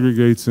cluster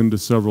segregates into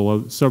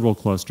several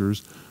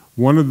clusters.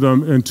 One of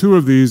them, and 2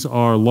 of these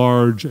are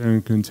large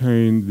and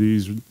contain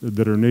these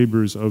that are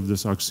neighbors of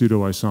this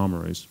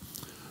oxidoisomerase.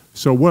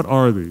 So what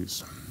are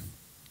these?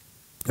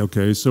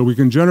 Okay, so we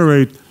can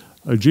generate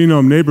a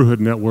genome neighborhood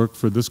network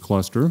for this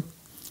cluster.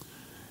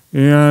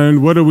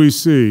 And what do we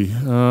see?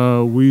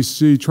 We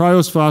see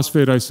triose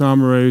phosphate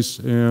isomerase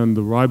and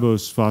the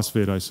ribose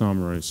phosphate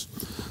isomerase.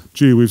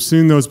 Gee, we've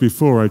seen those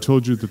before. I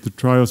told you that the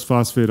triose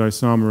phosphate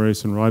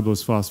isomerase and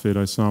ribose phosphate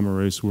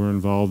isomerase were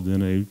involved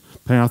in a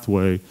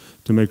pathway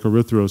to make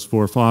erythrose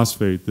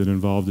 4-phosphate that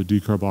involved a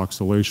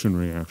decarboxylation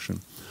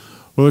reaction.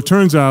 Well, it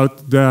turns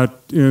out that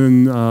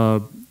in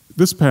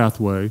this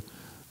pathway,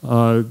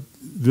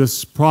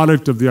 this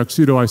product of the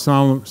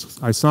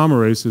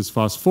oxidoisomerase is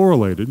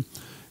phosphorylated,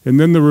 and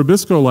then the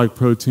Rubisco-like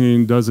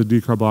protein does a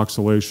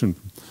decarboxylation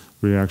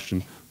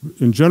reaction.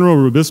 In general,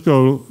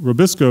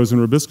 Rubiscos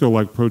and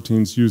Rubisco-like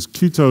proteins use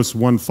ketose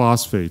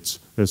 1-phosphates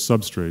as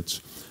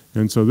substrates.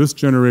 And so this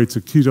generates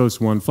a ketose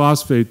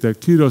 1-phosphate. That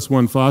ketose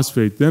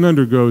 1-phosphate then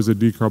undergoes a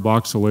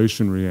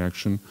decarboxylation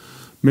reaction,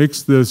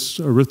 makes this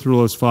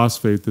erythrulose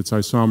phosphate that's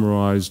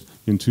isomerized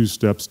in 2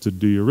 steps to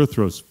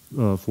de-erythrose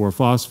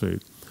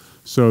 4-phosphate.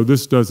 So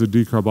this does a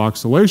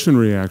decarboxylation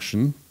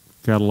reaction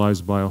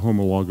catalyzed by a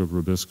homolog of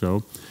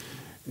Rubisco.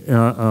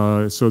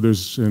 And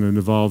it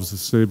involves a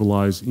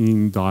stabilized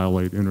ene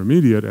dialate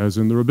intermediate, as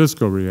in the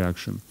Rubisco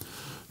reaction.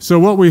 So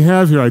what we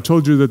have here, I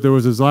told you that there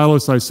was a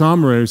xylose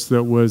isomerase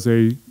that was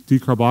a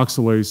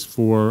decarboxylase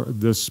for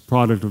this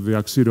product of the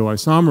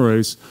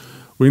oxidoisomerase.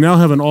 We now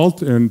have an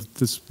and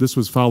this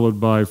was followed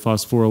by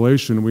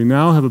phosphorylation. We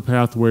now have a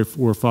pathway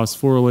where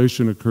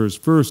phosphorylation occurs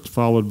first,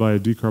 followed by a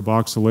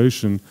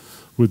decarboxylation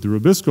with the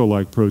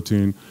Rubisco-like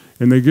protein,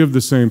 and they give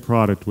the same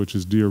product, which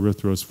is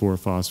de-erythrose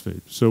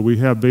 4-phosphate. So we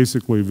have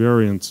basically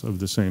variants of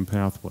the same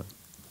pathway.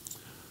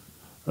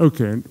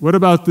 Okay, what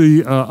about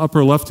the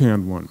upper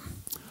left-hand one?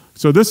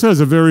 So this has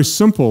a very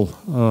simple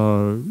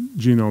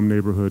genome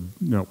neighborhood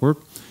network.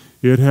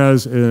 It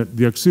has the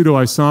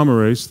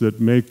oxidoisomerase that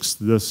makes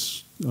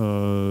this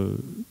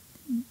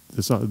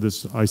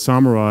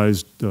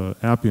isomerized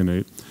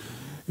apionate.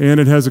 And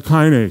it has a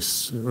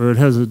kinase, or it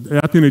has an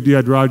apionate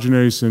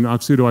dehydrogenase and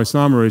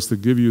oxidoisomerase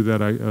that give you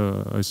that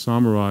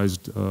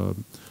isomerized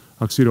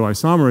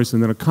oxidoisomerase,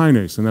 and then a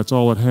kinase, and that's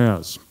all it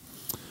has.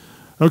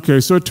 Okay,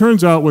 so it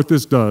turns out what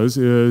this does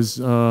is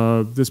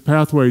this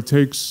pathway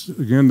takes,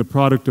 again, the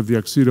product of the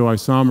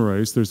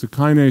oxidoisomerase. There's a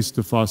kinase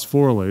to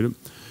phosphorylate it.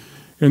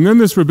 And then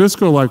this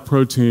Rubisco-like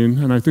protein,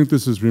 and I think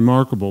this is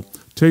remarkable,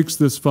 takes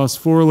this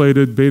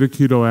phosphorylated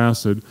beta-keto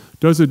acid,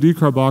 does a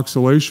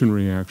decarboxylation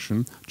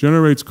reaction,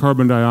 generates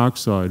carbon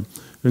dioxide,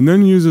 and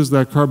then uses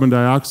that carbon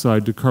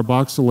dioxide to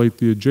carboxylate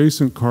the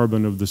adjacent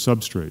carbon of the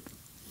substrate.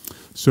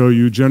 So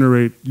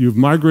you've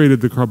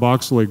migrated the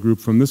carboxylate group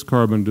from this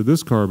carbon to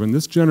this carbon.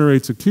 This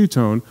generates a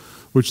ketone,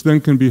 which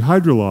then can be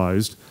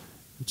hydrolyzed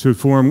to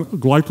form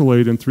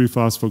glycolate and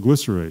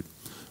 3-phosphoglycerate.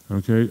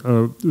 Okay,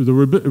 the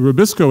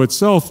Rubisco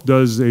itself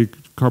does a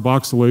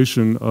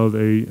carboxylation of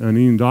an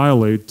ene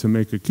dialate to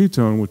make a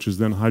ketone, which is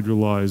then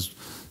hydrolyzed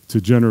to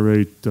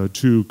generate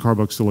 2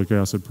 carboxylic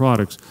acid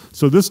products.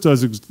 So this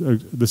does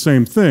the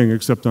same thing,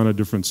 except on a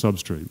different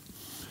substrate.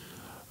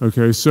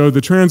 Okay, so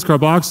the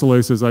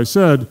transcarboxylase, as I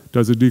said,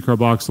 does a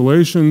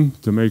decarboxylation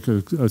to make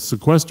a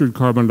sequestered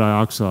carbon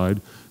dioxide.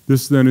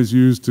 This then is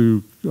used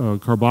to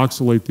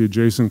carboxylate the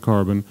adjacent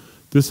carbon.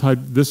 This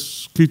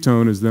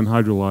ketone is then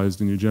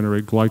hydrolyzed, and you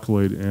generate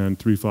glycolate and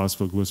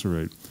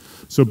 3-phosphoglycerate.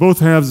 So both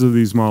halves of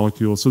these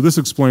molecules, so this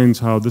explains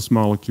how this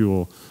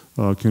molecule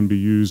can be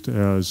used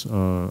as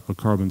a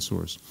carbon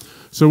source.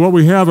 So what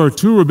we have are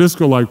 2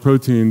 Rubisco-like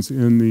proteins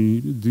in the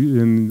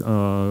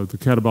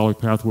catabolic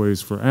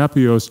pathways for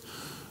apiose.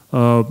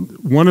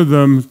 One of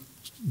them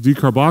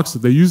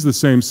they use the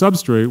same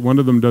substrate. One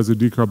of them does a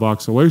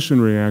decarboxylation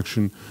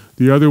reaction.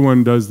 The other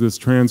one does this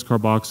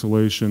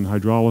transcarboxylation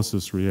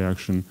hydrolysis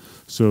reaction.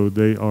 So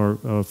they are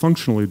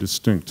functionally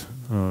distinct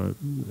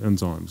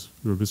enzymes,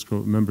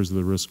 members of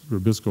the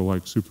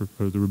Rubisco-like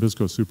the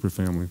Rubisco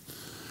superfamily.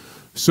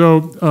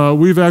 So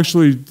we've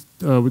actually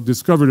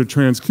discovered a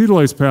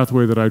transketolase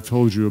pathway that I've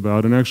told you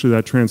about, and actually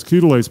that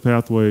transketolase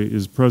pathway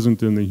is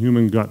present in the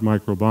human gut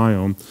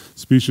microbiome.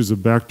 Species of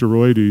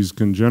Bacteroides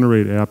can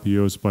generate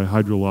apiose by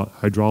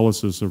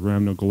hydrolysis of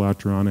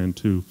rhamnogalateron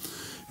N2.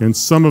 And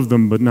some of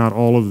them, but not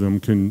all of them,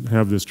 can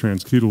have this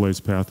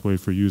transketolase pathway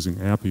for using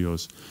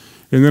Apios.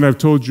 And then I've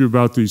told you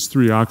about these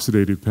three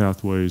oxidative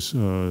pathways.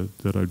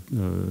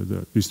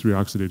 These three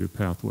oxidative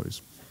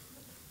pathways.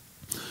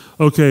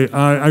 Okay,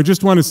 I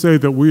just want to say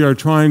that we are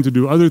trying to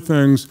do other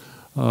things.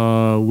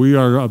 We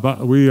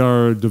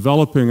are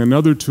developing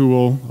another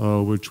tool,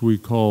 which we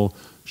call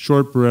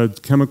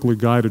shortbread chemically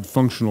guided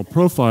functional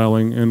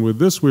profiling, and with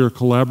this we are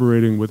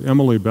collaborating with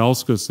Emily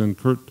Balskas and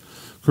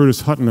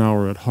Curtis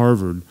Huttenauer at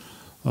Harvard.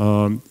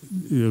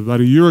 About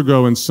a year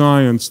ago in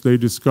Science, they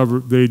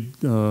described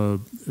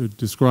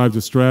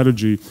a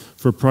strategy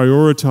for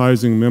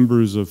prioritizing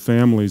members of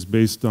families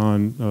based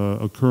on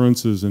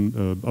occurrences and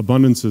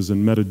abundances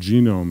in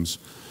metagenomes.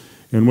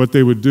 And what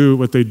they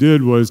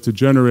did was to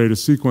generate a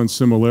sequence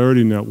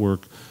similarity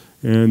network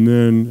and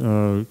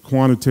then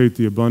quantitate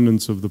the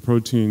abundance of the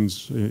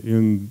proteins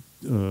in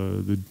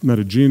the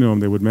metagenome.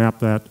 They would map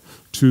that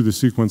to the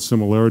sequence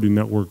similarity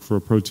network for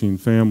a protein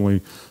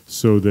family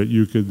so that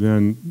you could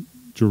then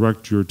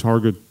direct your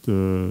target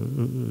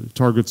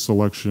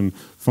selection,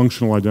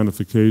 functional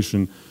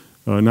identification,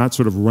 not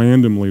sort of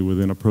randomly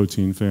within a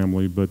protein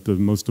family, but the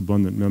most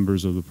abundant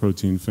members of the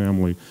protein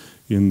family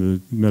in the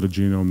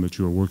metagenome that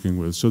you're working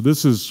with. So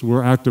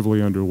we're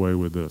actively underway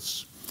with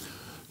this.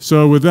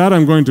 So with that,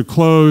 I'm going to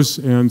close,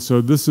 and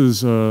so this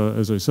is,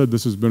 as I said,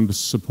 this has been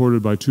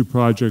supported by two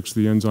projects,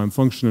 the Enzyme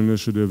Function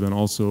Initiative and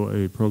also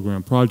a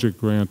program project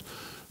grant.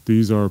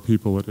 These are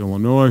people at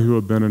Illinois who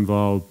have been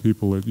involved,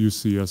 people at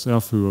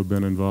UCSF who have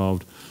been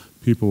involved,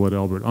 people at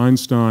Albert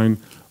Einstein.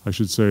 I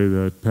should say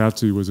that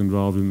Patsy was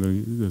involved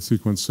in the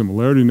sequence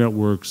similarity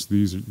networks.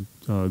 These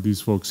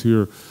folks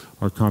here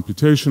are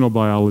computational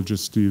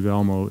biologists. Steve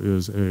Almo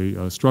is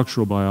a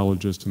structural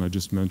biologist, and I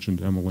just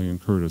mentioned Emily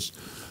and Curtis.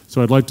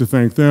 So I'd like to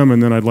thank them,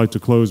 and then I'd like to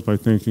close by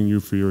thanking you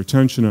for your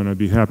attention, and I'd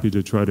be happy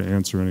to try to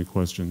answer any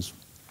questions.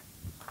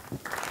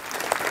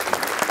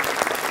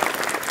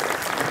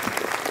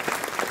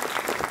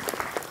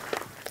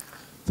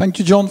 Thank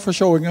you, John, for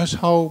showing us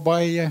how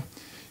by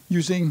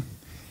using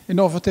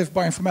innovative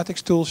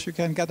bioinformatics tools you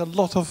can get a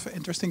lot of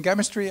interesting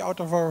chemistry out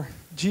of our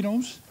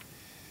genomes.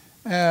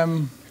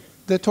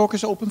 The talk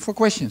is open for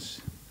questions.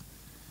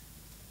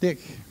 Dick.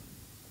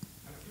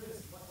 I'm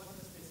curious, what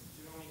is this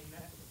genomic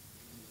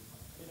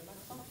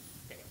network?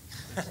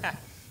 Okay.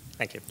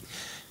 Thank you.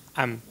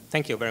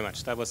 Thank you very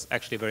much. That was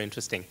actually very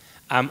interesting.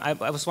 I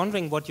was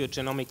wondering what your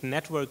genomic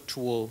network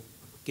tool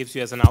gives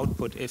you as an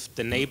output if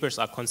the neighbors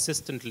are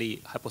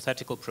consistently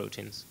hypothetical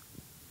proteins.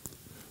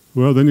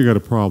 Well, then you got a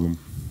problem.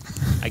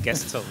 I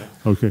guess so.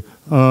 Okay.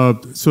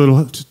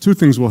 So two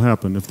things will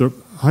happen. If they're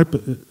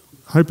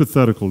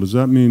hypothetical, does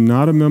that mean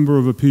not a member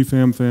of a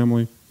PFAM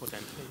family?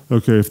 Potentially.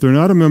 Okay. If they're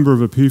not a member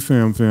of a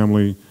PFAM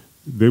family,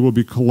 they will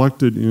be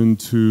collected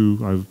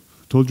into, I've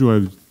told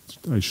you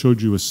I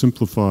showed you a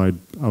simplified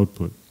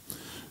output.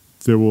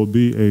 There will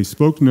be a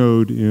spoke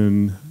node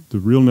in the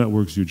real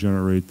networks you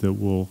generate that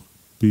will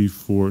be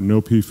for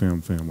no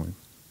PFAM family.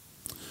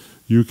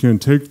 You can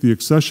take the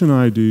accession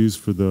IDs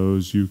for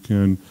those, you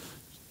can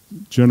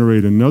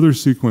generate another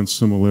sequence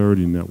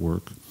similarity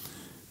network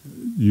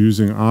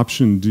using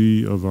option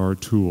D of our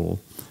tool.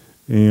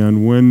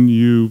 And when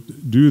you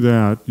do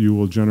that, you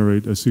will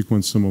generate a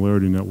sequence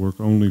similarity network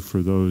only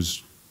for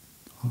those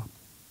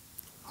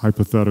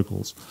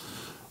hypotheticals.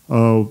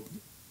 The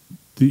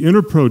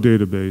UniProt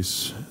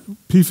database,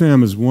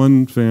 PFAM is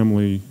one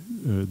family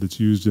that's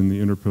used in the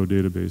UniProt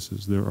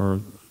databases. There are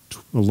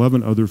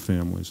 11 other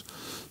families.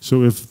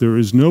 So if there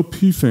is no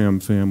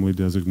PFAM family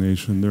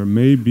designation, there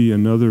may be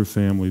another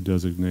family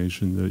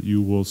designation that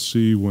you will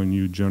see when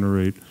you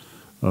generate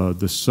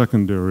the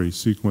secondary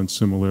sequence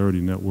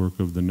similarity network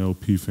of the no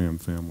PFAM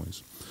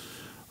families.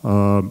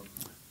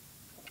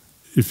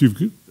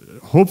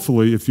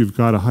 Hopefully, if you've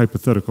got a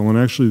hypothetical, and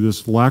actually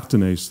this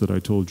lactinase that I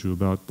told you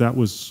about, that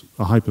was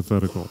a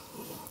hypothetical.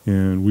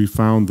 And we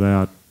found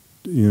that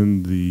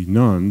in the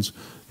nuns,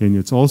 and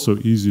it's also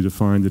easy to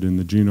find it in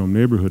the genome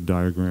neighborhood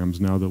diagrams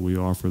now that we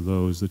offer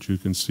those, that you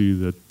can see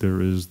that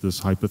there is this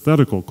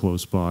hypothetical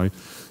close by.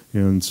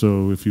 And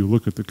so if you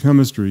look at the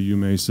chemistry, you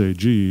may say,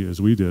 gee,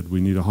 as we did,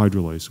 we need a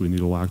hydrolase, we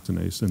need a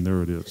lactinase, and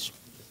there it is.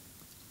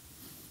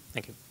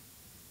 Thank you.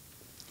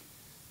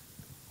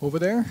 Over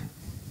there?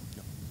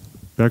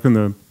 Back in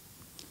the,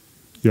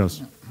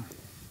 yes.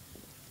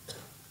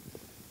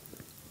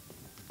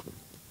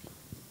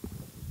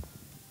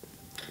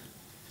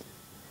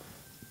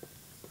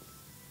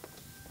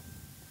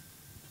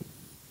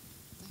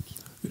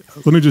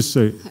 Let me just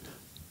say,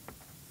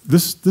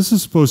 this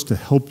is supposed to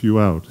help you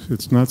out.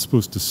 It's not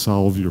supposed to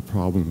solve your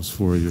problems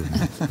for you.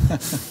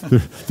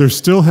 there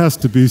still has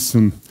to be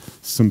some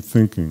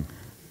thinking.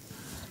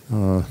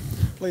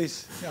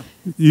 Please, yeah.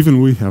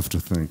 Even we have to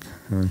think,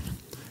 and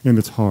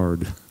it's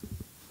hard.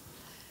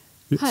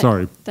 Hi.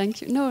 Sorry.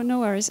 Thank you. No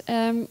worries.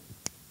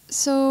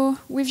 So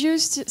we've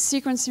used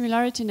sequence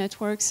similarity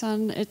networks,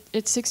 and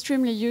it's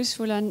extremely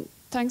useful. And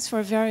thanks for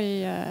a very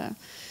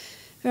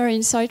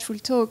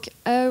insightful talk.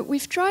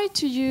 We've tried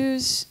to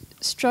use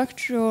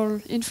structural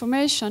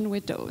information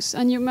with those.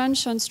 And you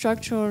mentioned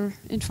structural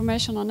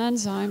information on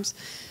enzymes.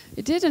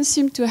 It didn't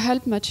seem to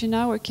help much in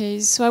our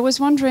case. So I was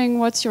wondering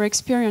what's your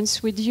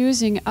experience with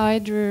using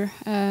either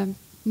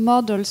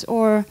models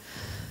or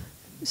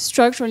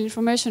structural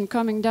information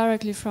coming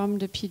directly from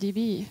the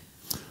PDB?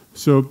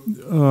 So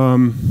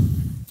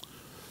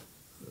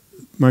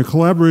my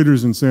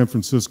collaborators in San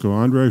Francisco,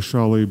 Andre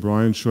Chalet,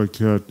 Brian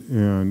Choquette,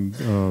 and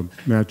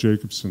Matt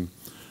Jacobson,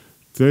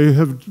 they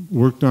have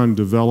worked on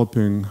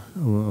developing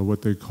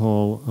what they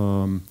call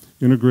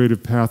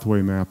integrative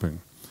pathway mapping,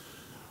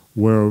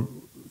 where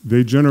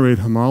they generate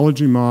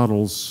homology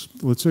models.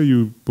 Let's say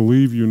you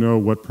believe you know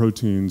what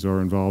proteins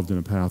are involved in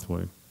a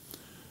pathway.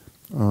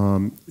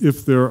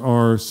 If there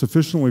are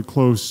sufficiently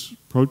close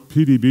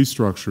PDB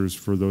structures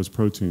for those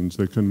proteins,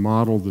 they can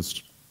model the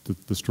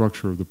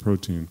structure of the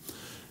protein.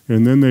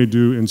 And then they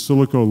do in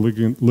silico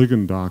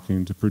ligand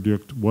docking to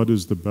predict what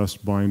is the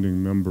best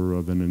binding member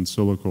of an in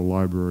silico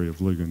library of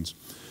ligands.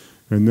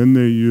 And then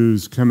they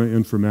use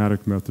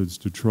chemoinformatic methods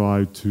to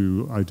try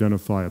to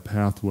identify a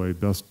pathway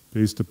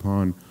based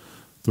upon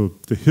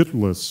the hit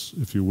lists,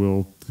 if you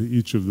will, to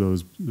each of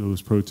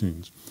those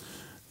proteins.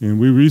 And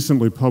we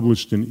recently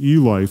published in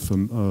eLife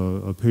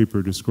a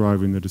paper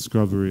describing the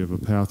discovery of a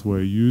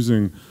pathway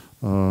using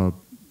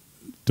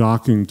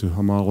docking to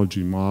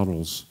homology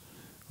models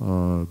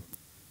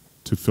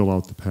to fill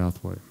out the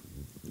pathway.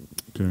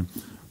 Okay.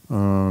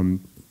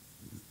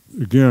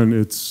 Again,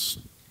 it's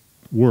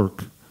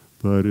work,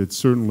 but it's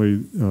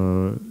certainly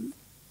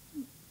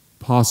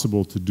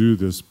possible to do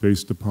this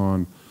based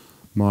upon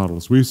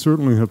models. We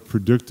certainly have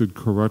predicted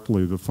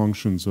correctly the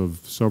functions of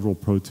several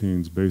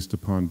proteins based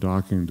upon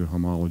docking to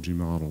homology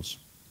models.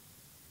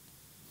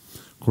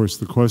 Of course,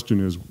 the question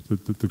is,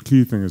 the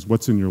key thing is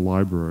what's in your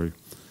library?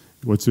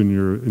 What's in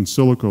your in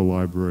silico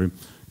library?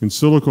 In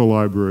silico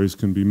libraries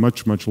can be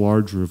much, much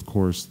larger, of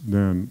course,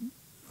 than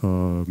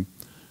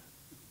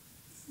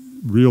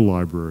real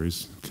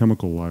libraries,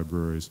 chemical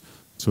libraries.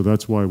 So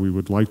that's why we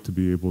would like to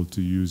be able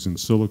to use in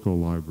silico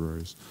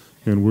libraries.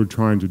 And we're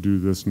trying to do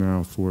this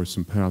now for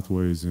some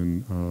pathways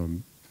in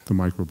the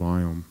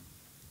microbiome.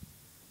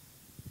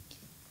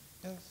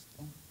 Yes.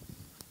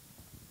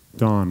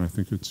 Don, I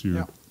think it's you.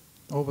 Yeah,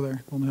 over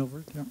there, on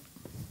Hilbert, yeah.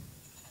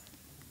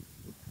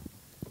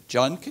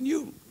 John, can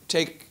you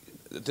take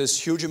this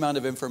huge amount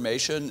of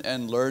information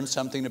and learn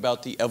something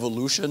about the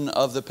evolution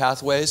of the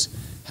pathways,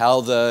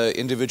 how the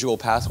individual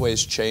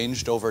pathways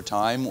changed over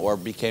time or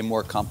became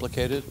more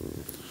complicated?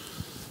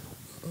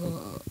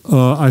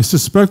 I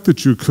suspect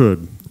that you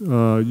could.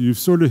 You've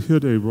sort of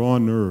hit a raw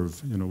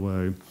nerve in a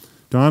way.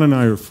 Don and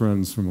I are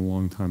friends from a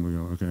long time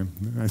ago, okay?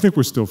 I think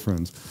we're still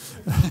friends.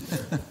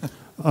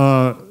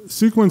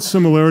 Sequence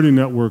similarity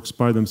networks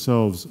by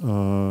themselves,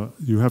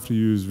 you have to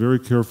use very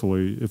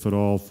carefully, if at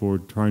all, for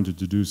trying to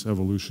deduce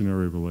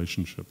evolutionary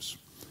relationships.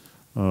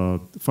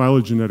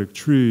 Phylogenetic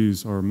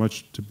trees are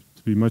to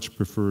be much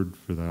preferred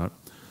for that.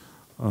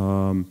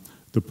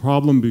 The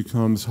problem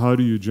becomes, how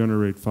do you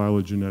generate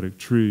phylogenetic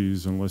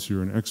trees unless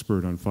you're an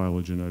expert on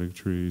phylogenetic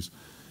trees?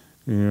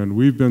 And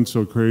we've been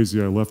so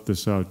crazy, I left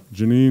this out.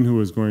 Janine, who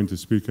is going to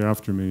speak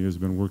after me, has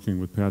been working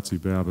with Patsy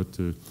Babbitt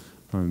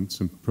on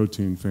some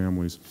protein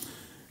families.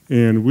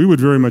 And we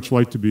would very much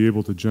like to be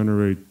able to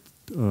generate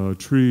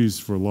trees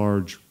for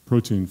large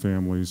protein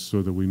families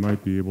so that we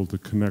might be able to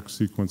connect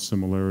sequence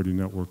similarity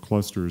network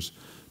clusters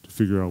to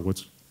figure out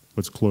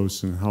what's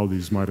close and how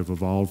these might have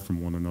evolved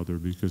from one another.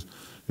 Because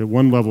at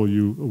one level,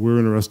 we're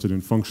interested in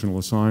functional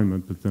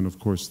assignment, but then, of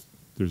course,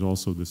 there's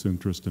also this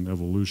interest in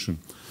evolution.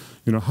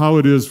 You know, how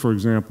it is, for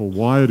example,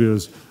 why it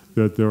is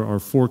that there are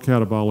 4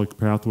 catabolic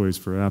pathways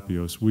for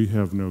Apios, we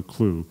have no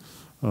clue.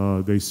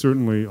 They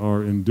certainly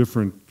are in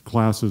different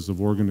classes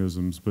of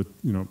organisms, but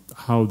you know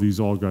how these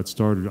all got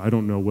started. I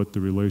don't know what the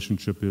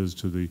relationship is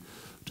to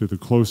the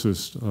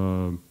closest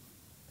to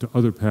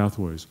other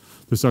pathways.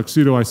 This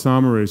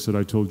oxidoisomerase that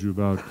I told you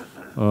about,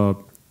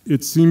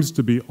 it seems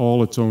to be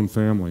all its own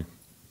family,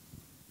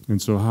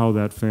 and so how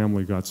that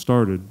family got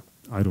started,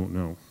 I don't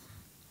know.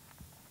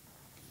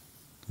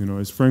 You know,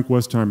 as Frank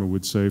Westheimer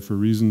would say, for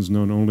reasons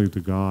known only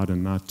to God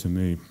and not to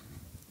me.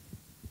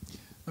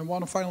 And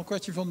one final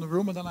question from the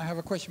room, and then I have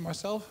a question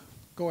myself.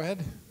 Go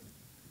ahead.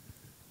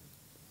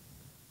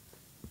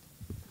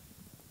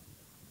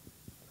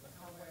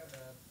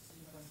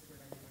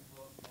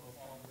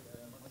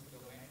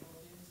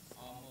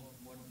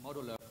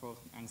 Modular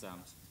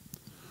enzymes.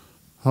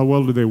 How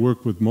well do they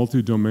work with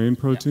multi-domain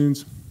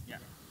proteins? Yeah.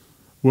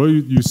 Well,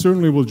 you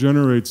certainly will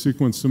generate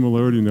sequence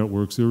similarity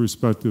networks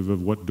irrespective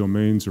of what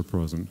domains are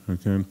present,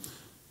 okay?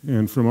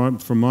 And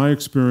from my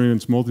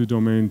experience,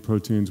 multi-domain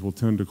proteins will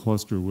tend to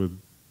cluster with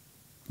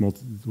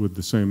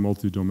the same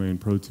multi-domain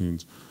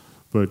proteins.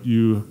 But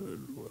you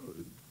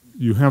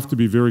have to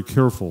be very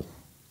careful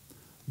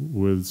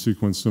with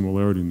sequence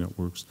similarity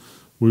networks.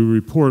 We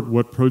report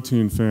what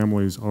protein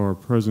families are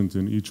present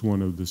in each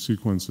one of the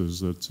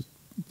sequences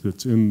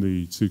that's in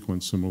the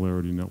sequence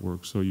similarity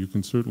network. So you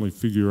can certainly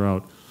figure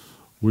out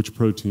which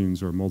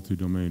proteins are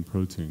multi-domain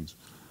proteins.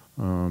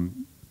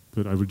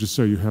 But I would just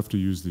say you have to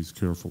use these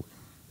carefully.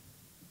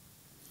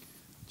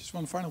 Just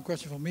one final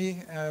question from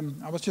me.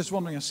 I was just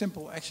wondering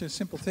actually a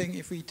simple thing.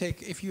 If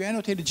you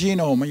annotate a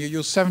genome and you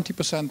use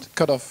 70%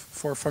 cutoff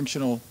for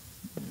functional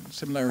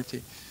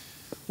similarity,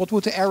 what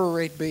would the error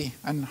rate be,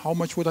 and how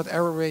much would that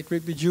error rate be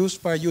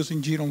reduced by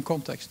using genome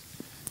context?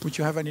 Would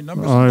you have any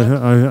numbers on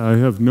that? I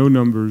have no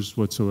numbers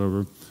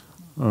whatsoever.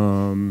 I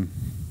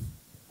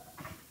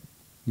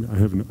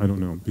don't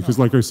know, because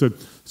like I said,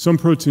 some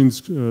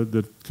proteins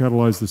that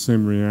catalyze the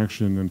same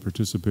reaction and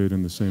participate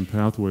in the same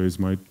pathways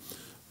might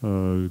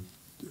be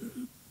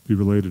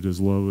related as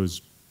low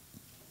as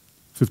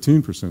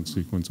 15%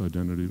 sequence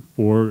identity,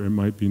 or it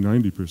might be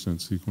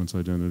 90% sequence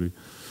identity.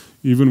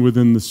 Even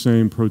within the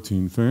same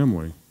protein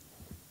family,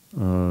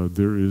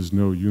 there is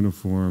no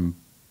uniform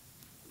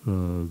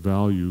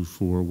value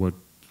for what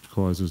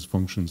causes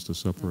functions to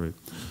separate.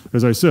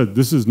 As I said,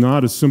 this is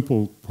not a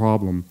simple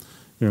problem,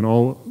 and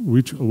all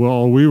we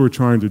were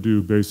trying to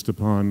do, based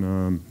upon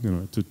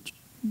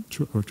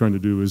trying to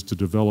do, is to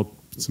develop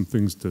some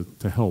things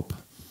to help,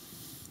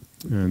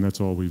 and that's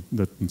all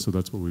so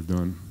that's what we've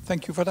done.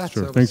 Thank you for that.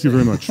 Sure. Thank you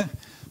very much.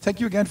 Thank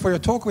you again for your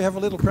talk. We have a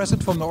little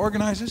present from the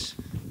organizers.